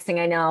the next thing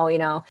I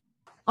know,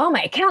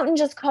 my accountant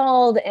just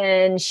called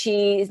and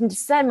she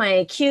said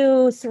my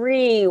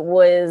Q3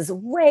 was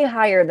way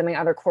higher than my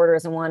other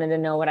quarters and wanted to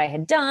know what I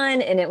had done.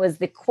 And it was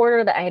the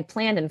quarter that I had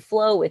planned in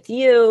flow with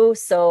you.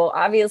 So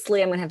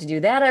obviously I'm going to have to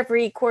do that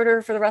every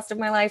quarter for the rest of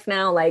my life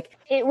now. Like,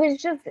 it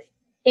was just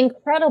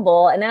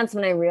incredible. And that's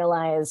when I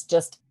realized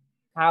just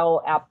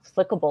how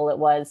applicable it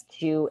was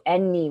to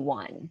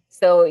anyone.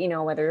 So,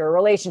 whether you're a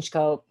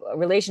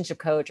relationship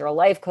coach or a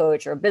life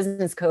coach or a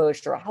business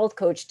coach or a health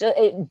coach,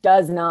 it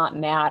does not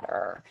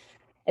matter.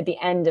 at the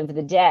end of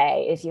the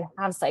day, if you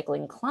have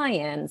cycling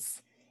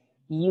clients,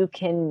 you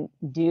can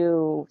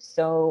do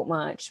so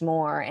much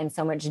more and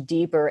so much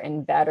deeper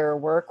and better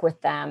work with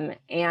them.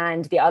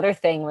 And the other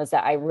thing was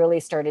that I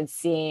really started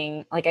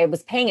seeing, like, I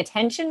was paying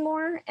attention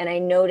more, and I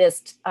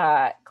noticed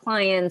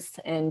clients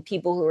and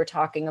people who were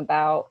talking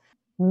about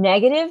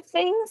negative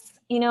things,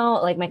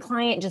 like my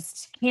client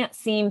just can't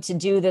seem to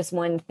do this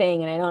one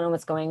thing and I don't know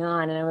what's going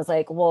on. And I was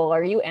like, well,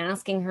 are you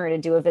asking her to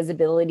do a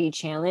visibility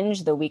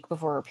challenge the week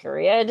before her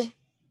period?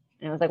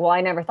 And I was like, well,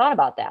 I never thought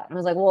about that. And I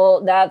was like,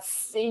 well,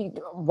 that's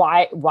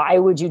why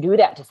would you do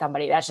that to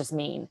somebody? That's just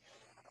mean.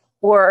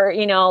 Or,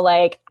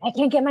 like, I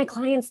can't get my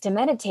clients to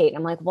meditate. And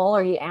I'm like, well,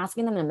 are you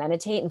asking them to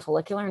meditate in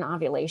follicular and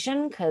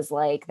ovulation? Because,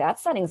 like,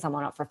 that's setting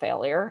someone up for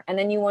failure. And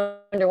then you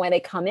wonder why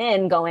they come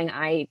in going,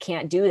 I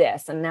can't do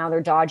this. And now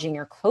they're dodging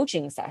your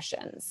coaching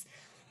sessions.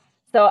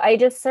 So I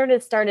just sort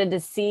of started to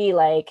see,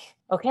 like,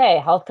 okay,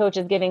 health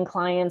coaches giving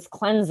clients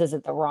cleanses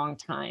at the wrong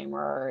time,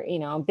 or,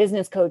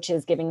 business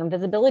coaches giving them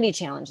visibility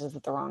challenges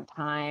at the wrong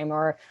time,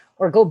 or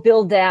go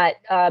build that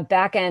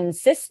back end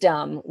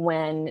system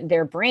when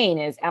their brain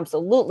is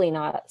absolutely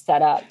not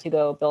set up to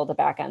go build a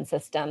back end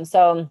system.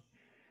 So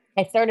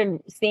I started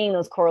seeing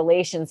those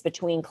correlations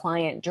between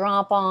client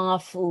drop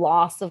off,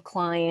 loss of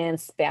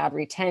clients, bad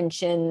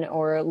retention,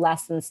 or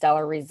less than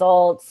stellar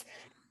results,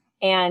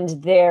 and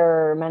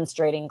their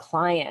menstruating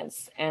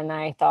clients. And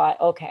I thought,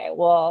 okay,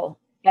 well,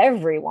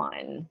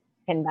 everyone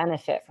can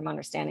benefit from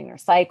understanding their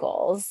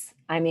cycles.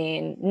 I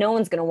mean, no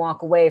one's going to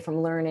walk away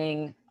from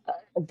learning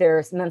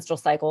their menstrual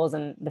cycles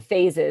and the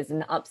phases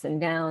and the ups and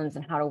downs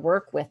and how to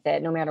work with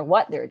it. No matter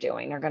what they're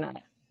doing, they're going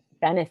to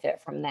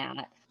benefit from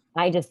that.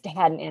 I just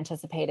hadn't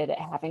anticipated it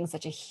having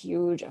such a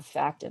huge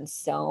effect in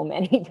so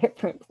many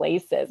different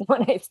places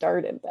when I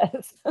started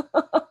this.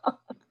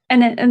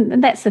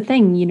 And that's the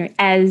thing,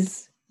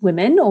 as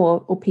women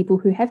or people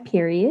who have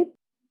period,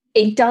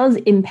 it does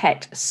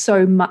impact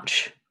so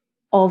much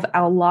of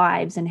our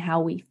lives and how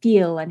we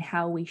feel and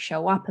how we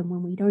show up. And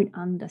when we don't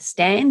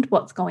understand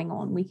what's going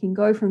on, we can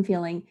go from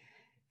feeling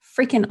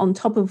freaking on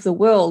top of the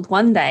world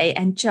one day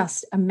and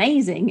just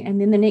amazing, and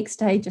then the next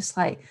day just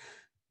like,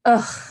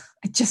 ugh,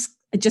 I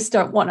just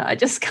don't want to, I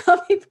just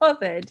can't be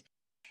bothered.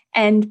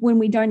 And when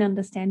we don't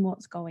understand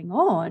what's going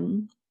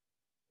on,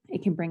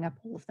 it can bring up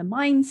all of the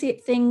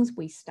mindset things.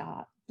 We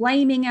start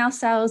blaming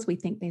ourselves. We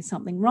think there's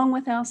something wrong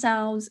with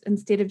ourselves,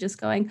 instead of just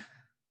going,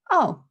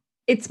 oh,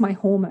 it's my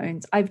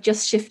hormones. I've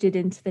just shifted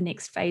into the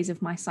next phase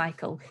of my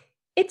cycle.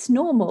 It's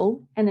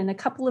normal. And in a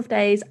couple of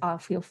days, I'll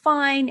feel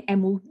fine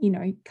and we'll,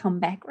 come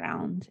back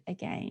round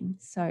again.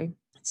 So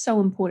it's so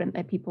important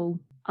that people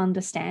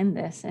understand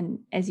this. And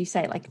as you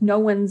say, like, no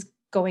one's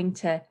going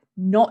to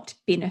not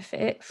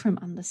benefit from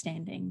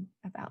understanding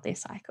about their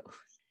cycle.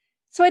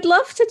 So I'd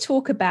love to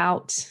talk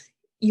about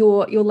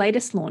your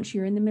latest launch.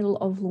 You're in the middle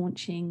of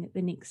launching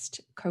the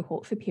next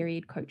cohort for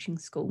Period Coaching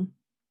School.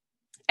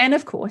 And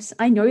of course,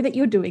 I know that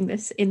you're doing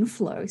this in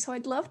flow. So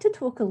I'd love to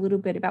talk a little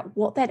bit about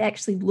what that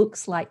actually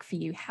looks like for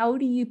you. How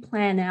do you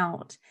plan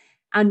out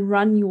and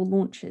run your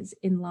launches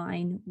in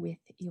line with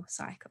your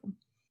cycle?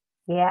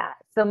 Yeah.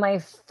 So my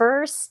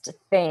first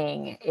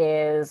thing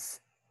is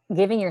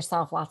giving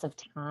yourself lots of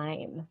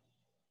time.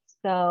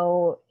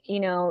 So,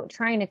 I'm going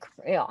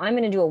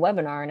to do a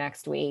webinar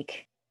next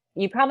week.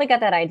 You probably got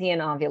that idea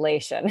in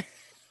ovulation.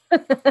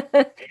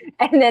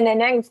 And then the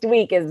next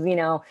week is,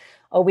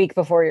 a week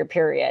before your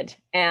period,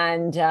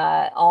 and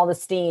all the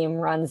steam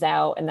runs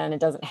out and then it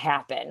doesn't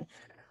happen,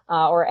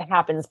 or it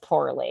happens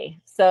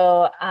poorly.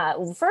 So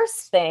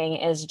first thing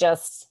is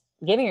just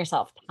giving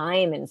yourself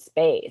time and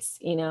space.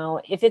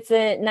 If it's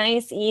a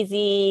nice,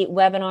 easy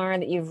webinar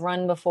that you've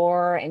run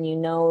before and you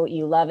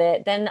love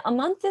it, then a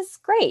month is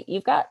great.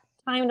 You've got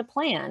time to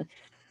plan.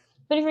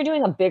 But if you're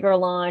doing a bigger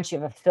launch, you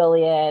have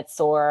affiliates,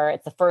 or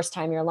it's the first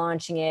time you're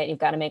launching it, you've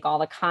got to make all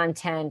the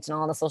content and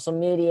all the social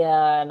media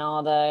and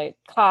all the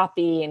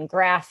copy and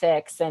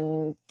graphics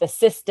and the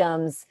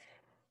systems,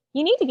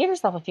 you need to give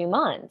yourself a few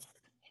months.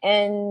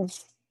 And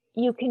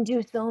you can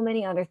do so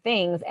many other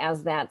things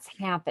as that's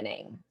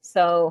happening.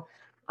 So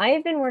I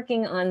have been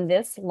working on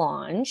this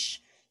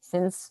launch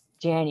since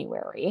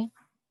January.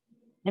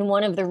 And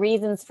one of the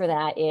reasons for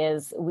that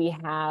is we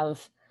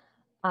have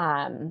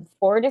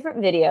 4 different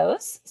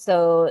videos.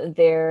 So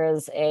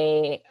there's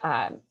a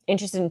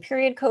interested in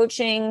period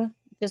coaching,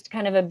 just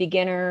kind of a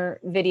beginner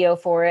video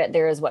for it.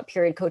 There is what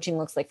period coaching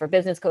looks like for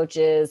business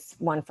coaches,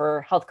 one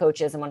for health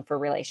coaches, and one for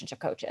relationship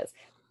coaches.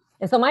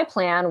 And so my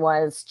plan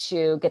was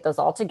to get those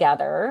all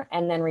together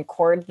and then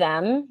record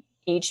them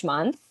each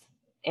month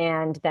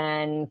and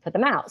then put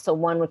them out. So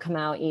one would come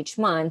out each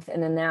month.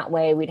 And then that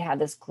way we'd have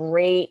this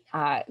great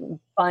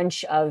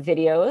bunch of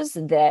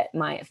videos that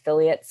my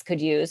affiliates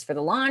could use for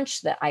the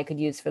launch, that I could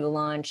use for the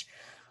launch.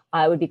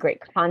 It would be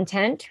great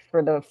content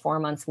for the 4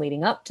 months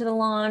leading up to the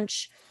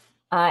launch.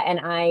 And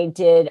I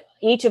did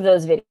each of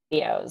those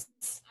videos.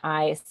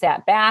 I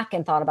sat back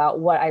and thought about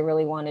what I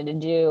really wanted to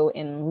do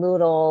in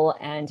Loodle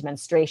and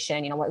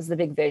menstruation. What was the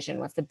big vision?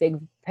 What's the big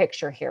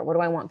picture here? What do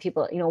I want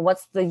people,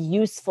 what's the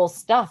useful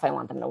stuff I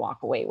want them to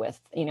walk away with?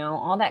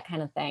 All that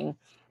kind of thing.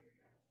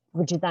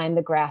 We designed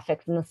the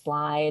graphics and the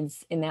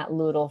slides in that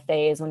Loodle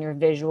phase when your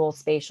visual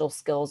spatial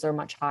skills are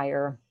much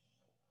higher.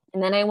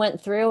 And then I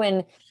went through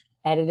and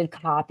edited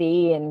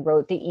copy and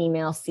wrote the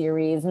email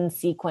series and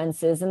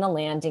sequences and the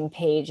landing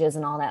pages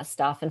and all that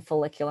stuff in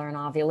follicular and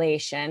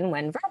ovulation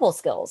when verbal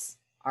skills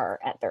are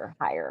at their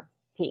higher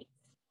peak.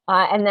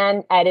 And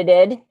then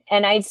edited,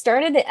 and I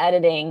started the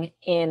editing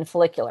in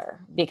follicular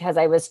because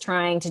I was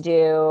trying to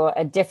do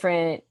a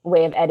different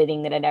way of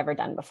editing that I'd ever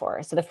done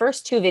before. So the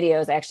first 2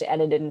 videos I actually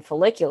edited in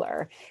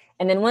follicular.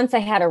 And then once I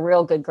had a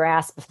real good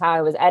grasp of how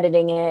I was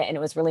editing it and it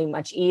was really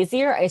much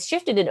easier, I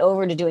shifted it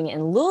over to doing it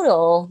in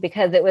Loodle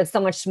because it was so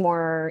much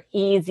more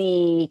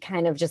easy,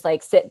 kind of just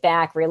like sit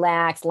back,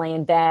 relax, lay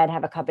in bed,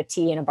 have a cup of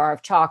tea and a bar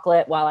of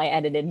chocolate while I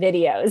edited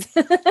videos.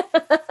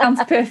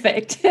 Sounds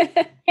perfect.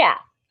 Yeah.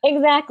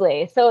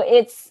 Exactly. So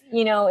it's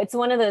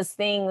one of those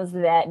things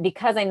that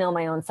because I know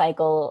my own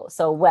cycle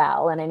so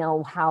well and I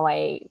know how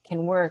I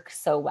can work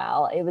so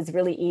well, it was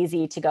really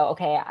easy to go,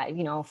 okay,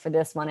 for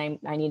this one,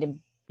 I need to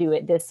do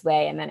it this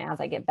way. And then as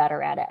I get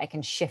better at it, I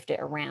can shift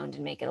it around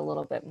and make it a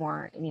little bit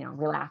more,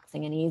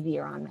 relaxing and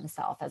easier on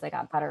myself as I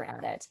got better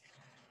at it.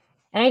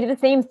 And I did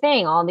the same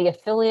thing, all the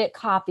affiliate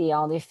copy,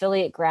 all the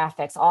affiliate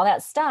graphics, all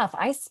that stuff.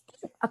 I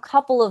spent a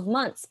couple of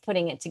months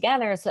putting it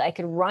together so I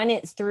could run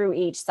it through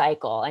each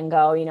cycle and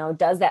go,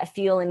 does that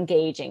feel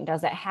engaging?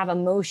 Does it have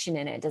emotion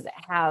in it? Does it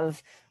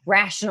have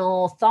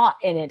rational thought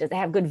in it? Does it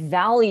have good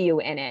value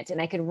in it?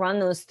 And I could run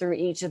those through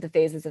each of the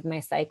phases of my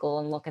cycle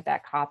and look at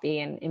that copy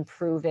and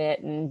improve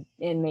it and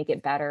make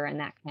it better and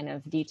that kind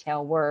of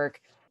detail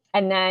work.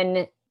 And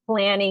then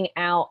planning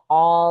out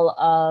all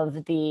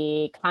of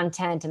the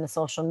content and the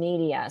social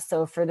media.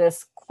 So for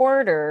this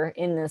quarter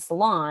in this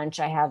launch,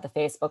 I have the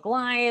Facebook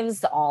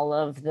Lives, all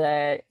of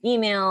the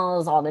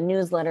emails, all the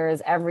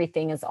newsletters,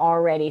 everything is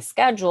already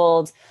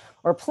scheduled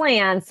or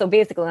planned. So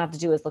basically, all I have to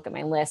do is look at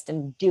my list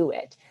and do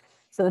it.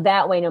 So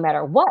that way, no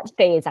matter what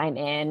phase I'm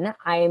in,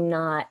 I'm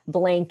not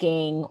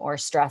blanking or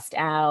stressed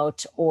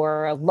out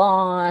or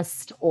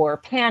lost or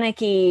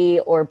panicky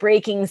or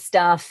breaking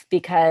stuff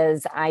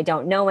because I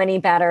don't know any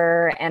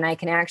better. And I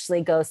can actually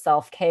go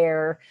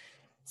self-care,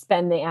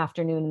 spend the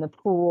afternoon in the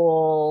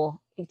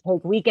pool, take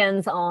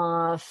weekends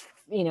off,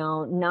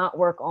 not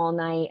work all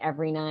night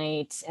every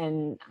night,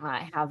 and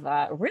have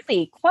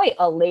really quite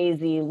a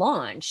lazy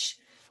launch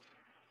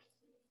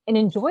and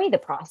enjoy the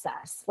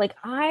process. Like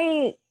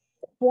I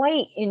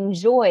quite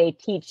enjoy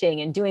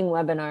teaching and doing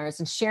webinars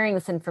and sharing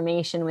this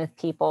information with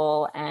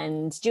people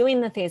and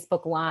doing the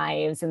Facebook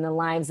Lives and the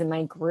lives in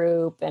my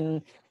group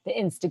and the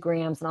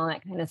Instagrams and all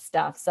that kind of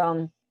stuff.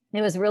 So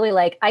it was really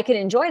like I could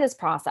enjoy this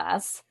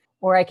process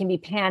or I can be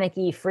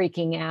panicky,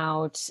 freaking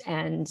out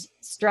and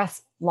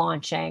stress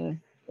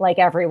launching like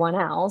everyone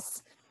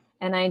else.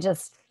 And I'm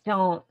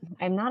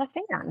not a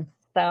fan.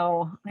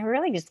 So I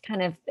really just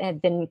kind of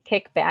have been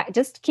kicked back,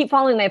 just keep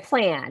following my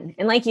plan.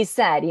 And like you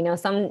said,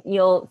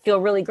 you'll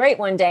feel really great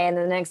one day and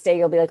then the next day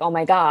you'll be like, oh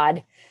my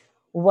God,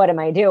 what am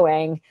I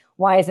doing?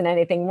 Why isn't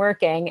anything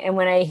working? And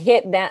when I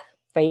hit that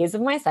phase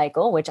of my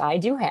cycle, which I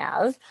do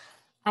have,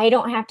 I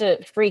don't have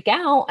to freak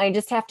out. I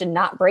just have to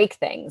not break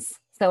things.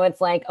 So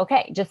it's like,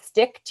 okay, just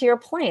stick to your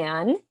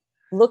plan,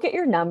 look at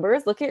your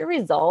numbers, look at your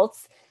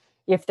results.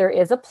 If there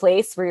is a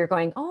place where you're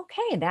going,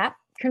 okay, that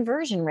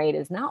conversion rate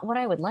is not what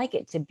I would like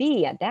it to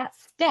be at that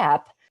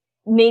step,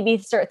 maybe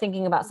start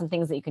thinking about some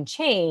things that you can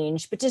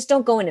change, but just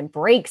don't go in and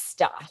break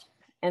stuff.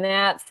 And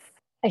that's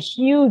a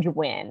huge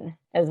win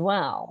as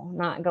well,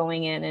 not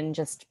going in and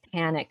just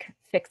panic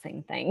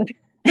fixing things.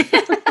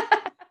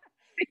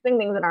 Fixing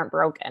things that aren't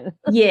broken.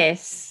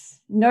 Yes.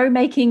 No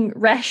making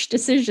rash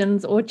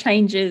decisions or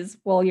changes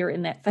while you're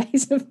in that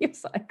phase of your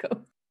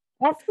cycle.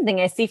 That's something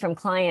I see from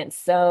clients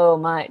so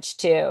much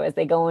too, as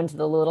they go into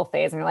the Loodle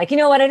phase and they're like, you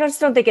know what? I just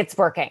don't think it's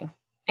working.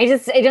 I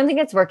don't think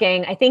it's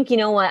working. I think,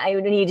 what I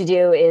would need to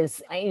do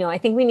is, I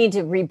think we need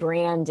to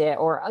rebrand it,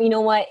 or, you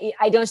know what?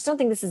 I just don't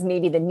think this is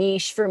maybe the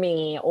niche for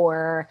me,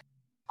 or,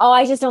 oh,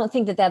 I just don't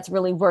think that that's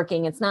really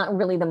working. It's not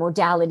really the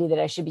modality that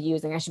I should be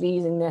using. I should be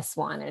using this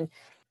one. And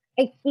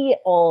I see it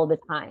all the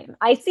time.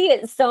 I see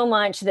it so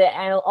much that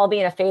I'll be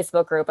in a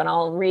Facebook group and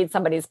I'll read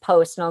somebody's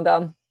post and I'll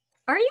go,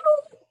 are you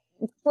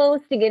close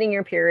to getting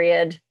your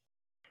period?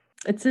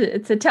 It's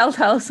a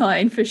telltale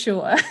sign for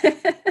sure.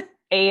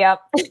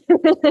 Yep.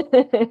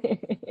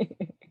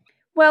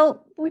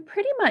 Well, we're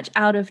pretty much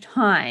out of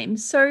time.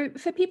 So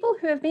for people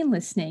who have been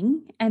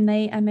listening and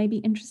they are maybe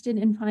interested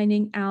in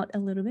finding out a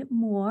little bit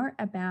more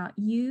about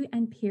you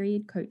and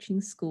Period Coaching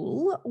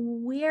School,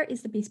 where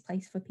is the best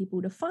place for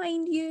people to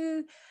find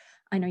you?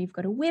 I know you've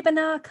got a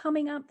webinar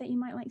coming up that you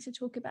might like to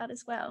talk about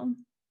as well.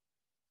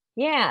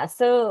 Yeah.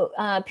 So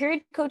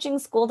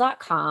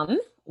periodcoachingschool.com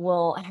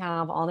will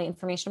have all the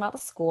information about the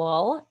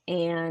school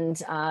and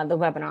the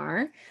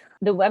webinar.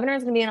 The webinar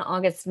is going to be on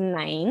August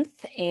 9th,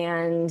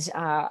 and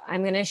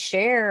I'm going to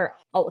share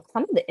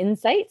some of the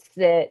insights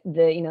that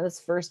this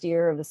first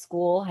year of the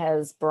school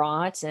has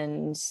brought,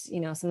 and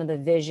some of the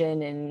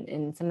vision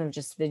and some of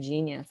just the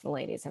genius the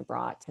ladies have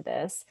brought to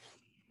this.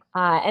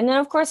 And then,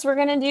 of course, we're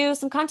going to do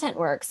some content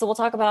work. So we'll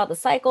talk about the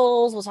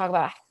cycles. We'll talk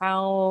about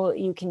how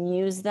you can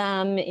use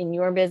them in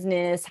your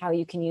business, how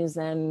you can use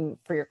them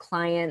for your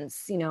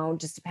clients,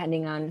 just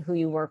depending on who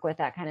you work with,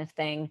 that kind of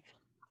thing.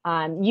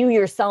 You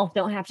yourself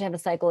don't have to have a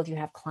cycle. If you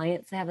have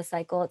clients that have a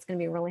cycle, it's going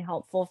to be really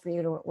helpful for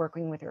you to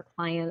working with your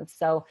clients.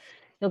 So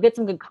you'll get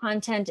some good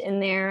content in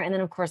there. And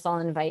then, of course, I'll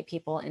invite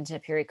people into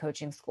Period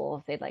Coaching School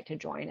if they'd like to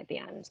join at the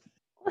end.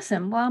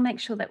 Awesome. Well, I'll make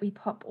sure that we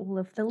pop all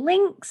of the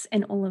links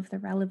in all of the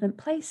relevant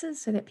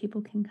places so that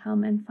people can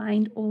come and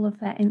find all of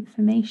that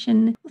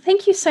information. Well,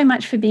 thank you so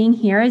much for being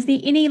here. Is there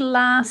any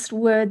last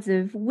words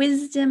of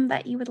wisdom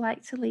that you would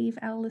like to leave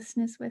our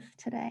listeners with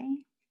today?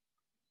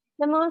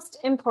 The most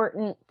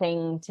important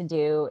thing to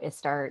do is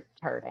start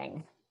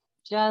charting.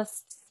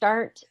 Just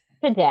start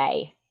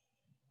today.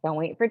 Don't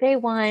wait for day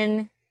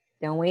one.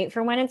 Don't wait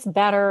for when it's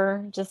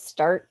better. Just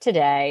start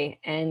today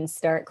and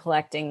start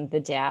collecting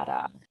the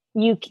data.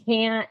 You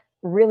can't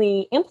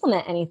really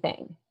implement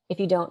anything if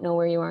you don't know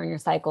where you are in your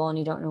cycle and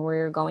you don't know where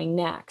you're going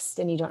next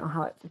and you don't know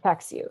how it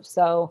affects you.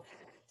 So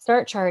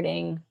start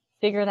charting,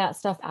 figure that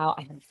stuff out.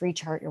 I have a free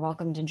chart. You're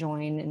welcome to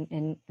join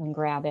and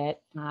grab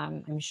it.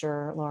 I'm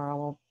sure Laura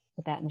will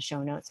put that in the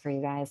show notes for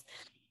you guys.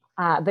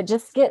 But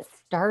just get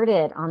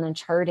started on the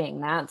charting.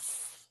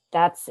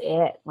 That's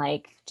it.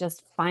 Like,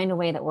 just find a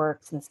way that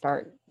works and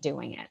start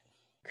doing it.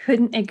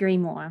 Couldn't agree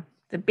more.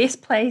 The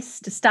best place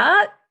to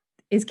start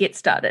is get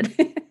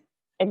started.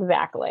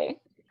 Exactly.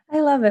 I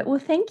love it. Well,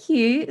 thank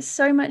you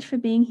so much for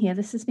being here.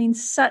 This has been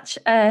such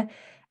a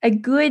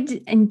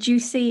good and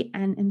juicy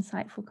and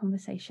insightful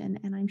conversation.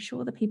 And I'm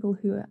sure the people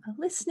who are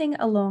listening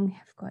along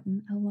have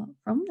gotten a lot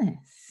from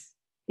this.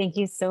 Thank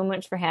you so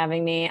much for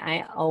having me.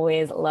 I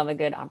always love a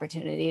good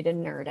opportunity to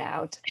nerd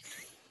out.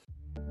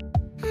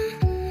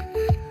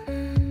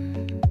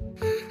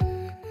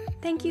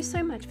 Thank you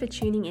so much for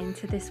tuning in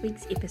to this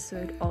week's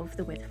episode of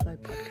the With Flow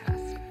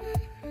podcast.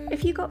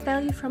 If you got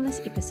value from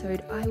this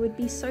episode, I would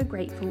be so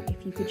grateful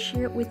if you could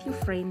share it with your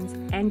friends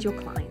and your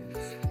clients.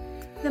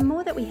 The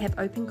more that we have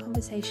open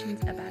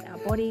conversations about our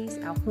bodies,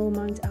 our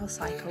hormones, our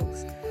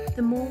cycles,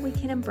 the more we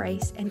can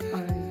embrace and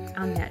own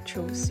our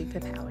natural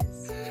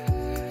superpowers.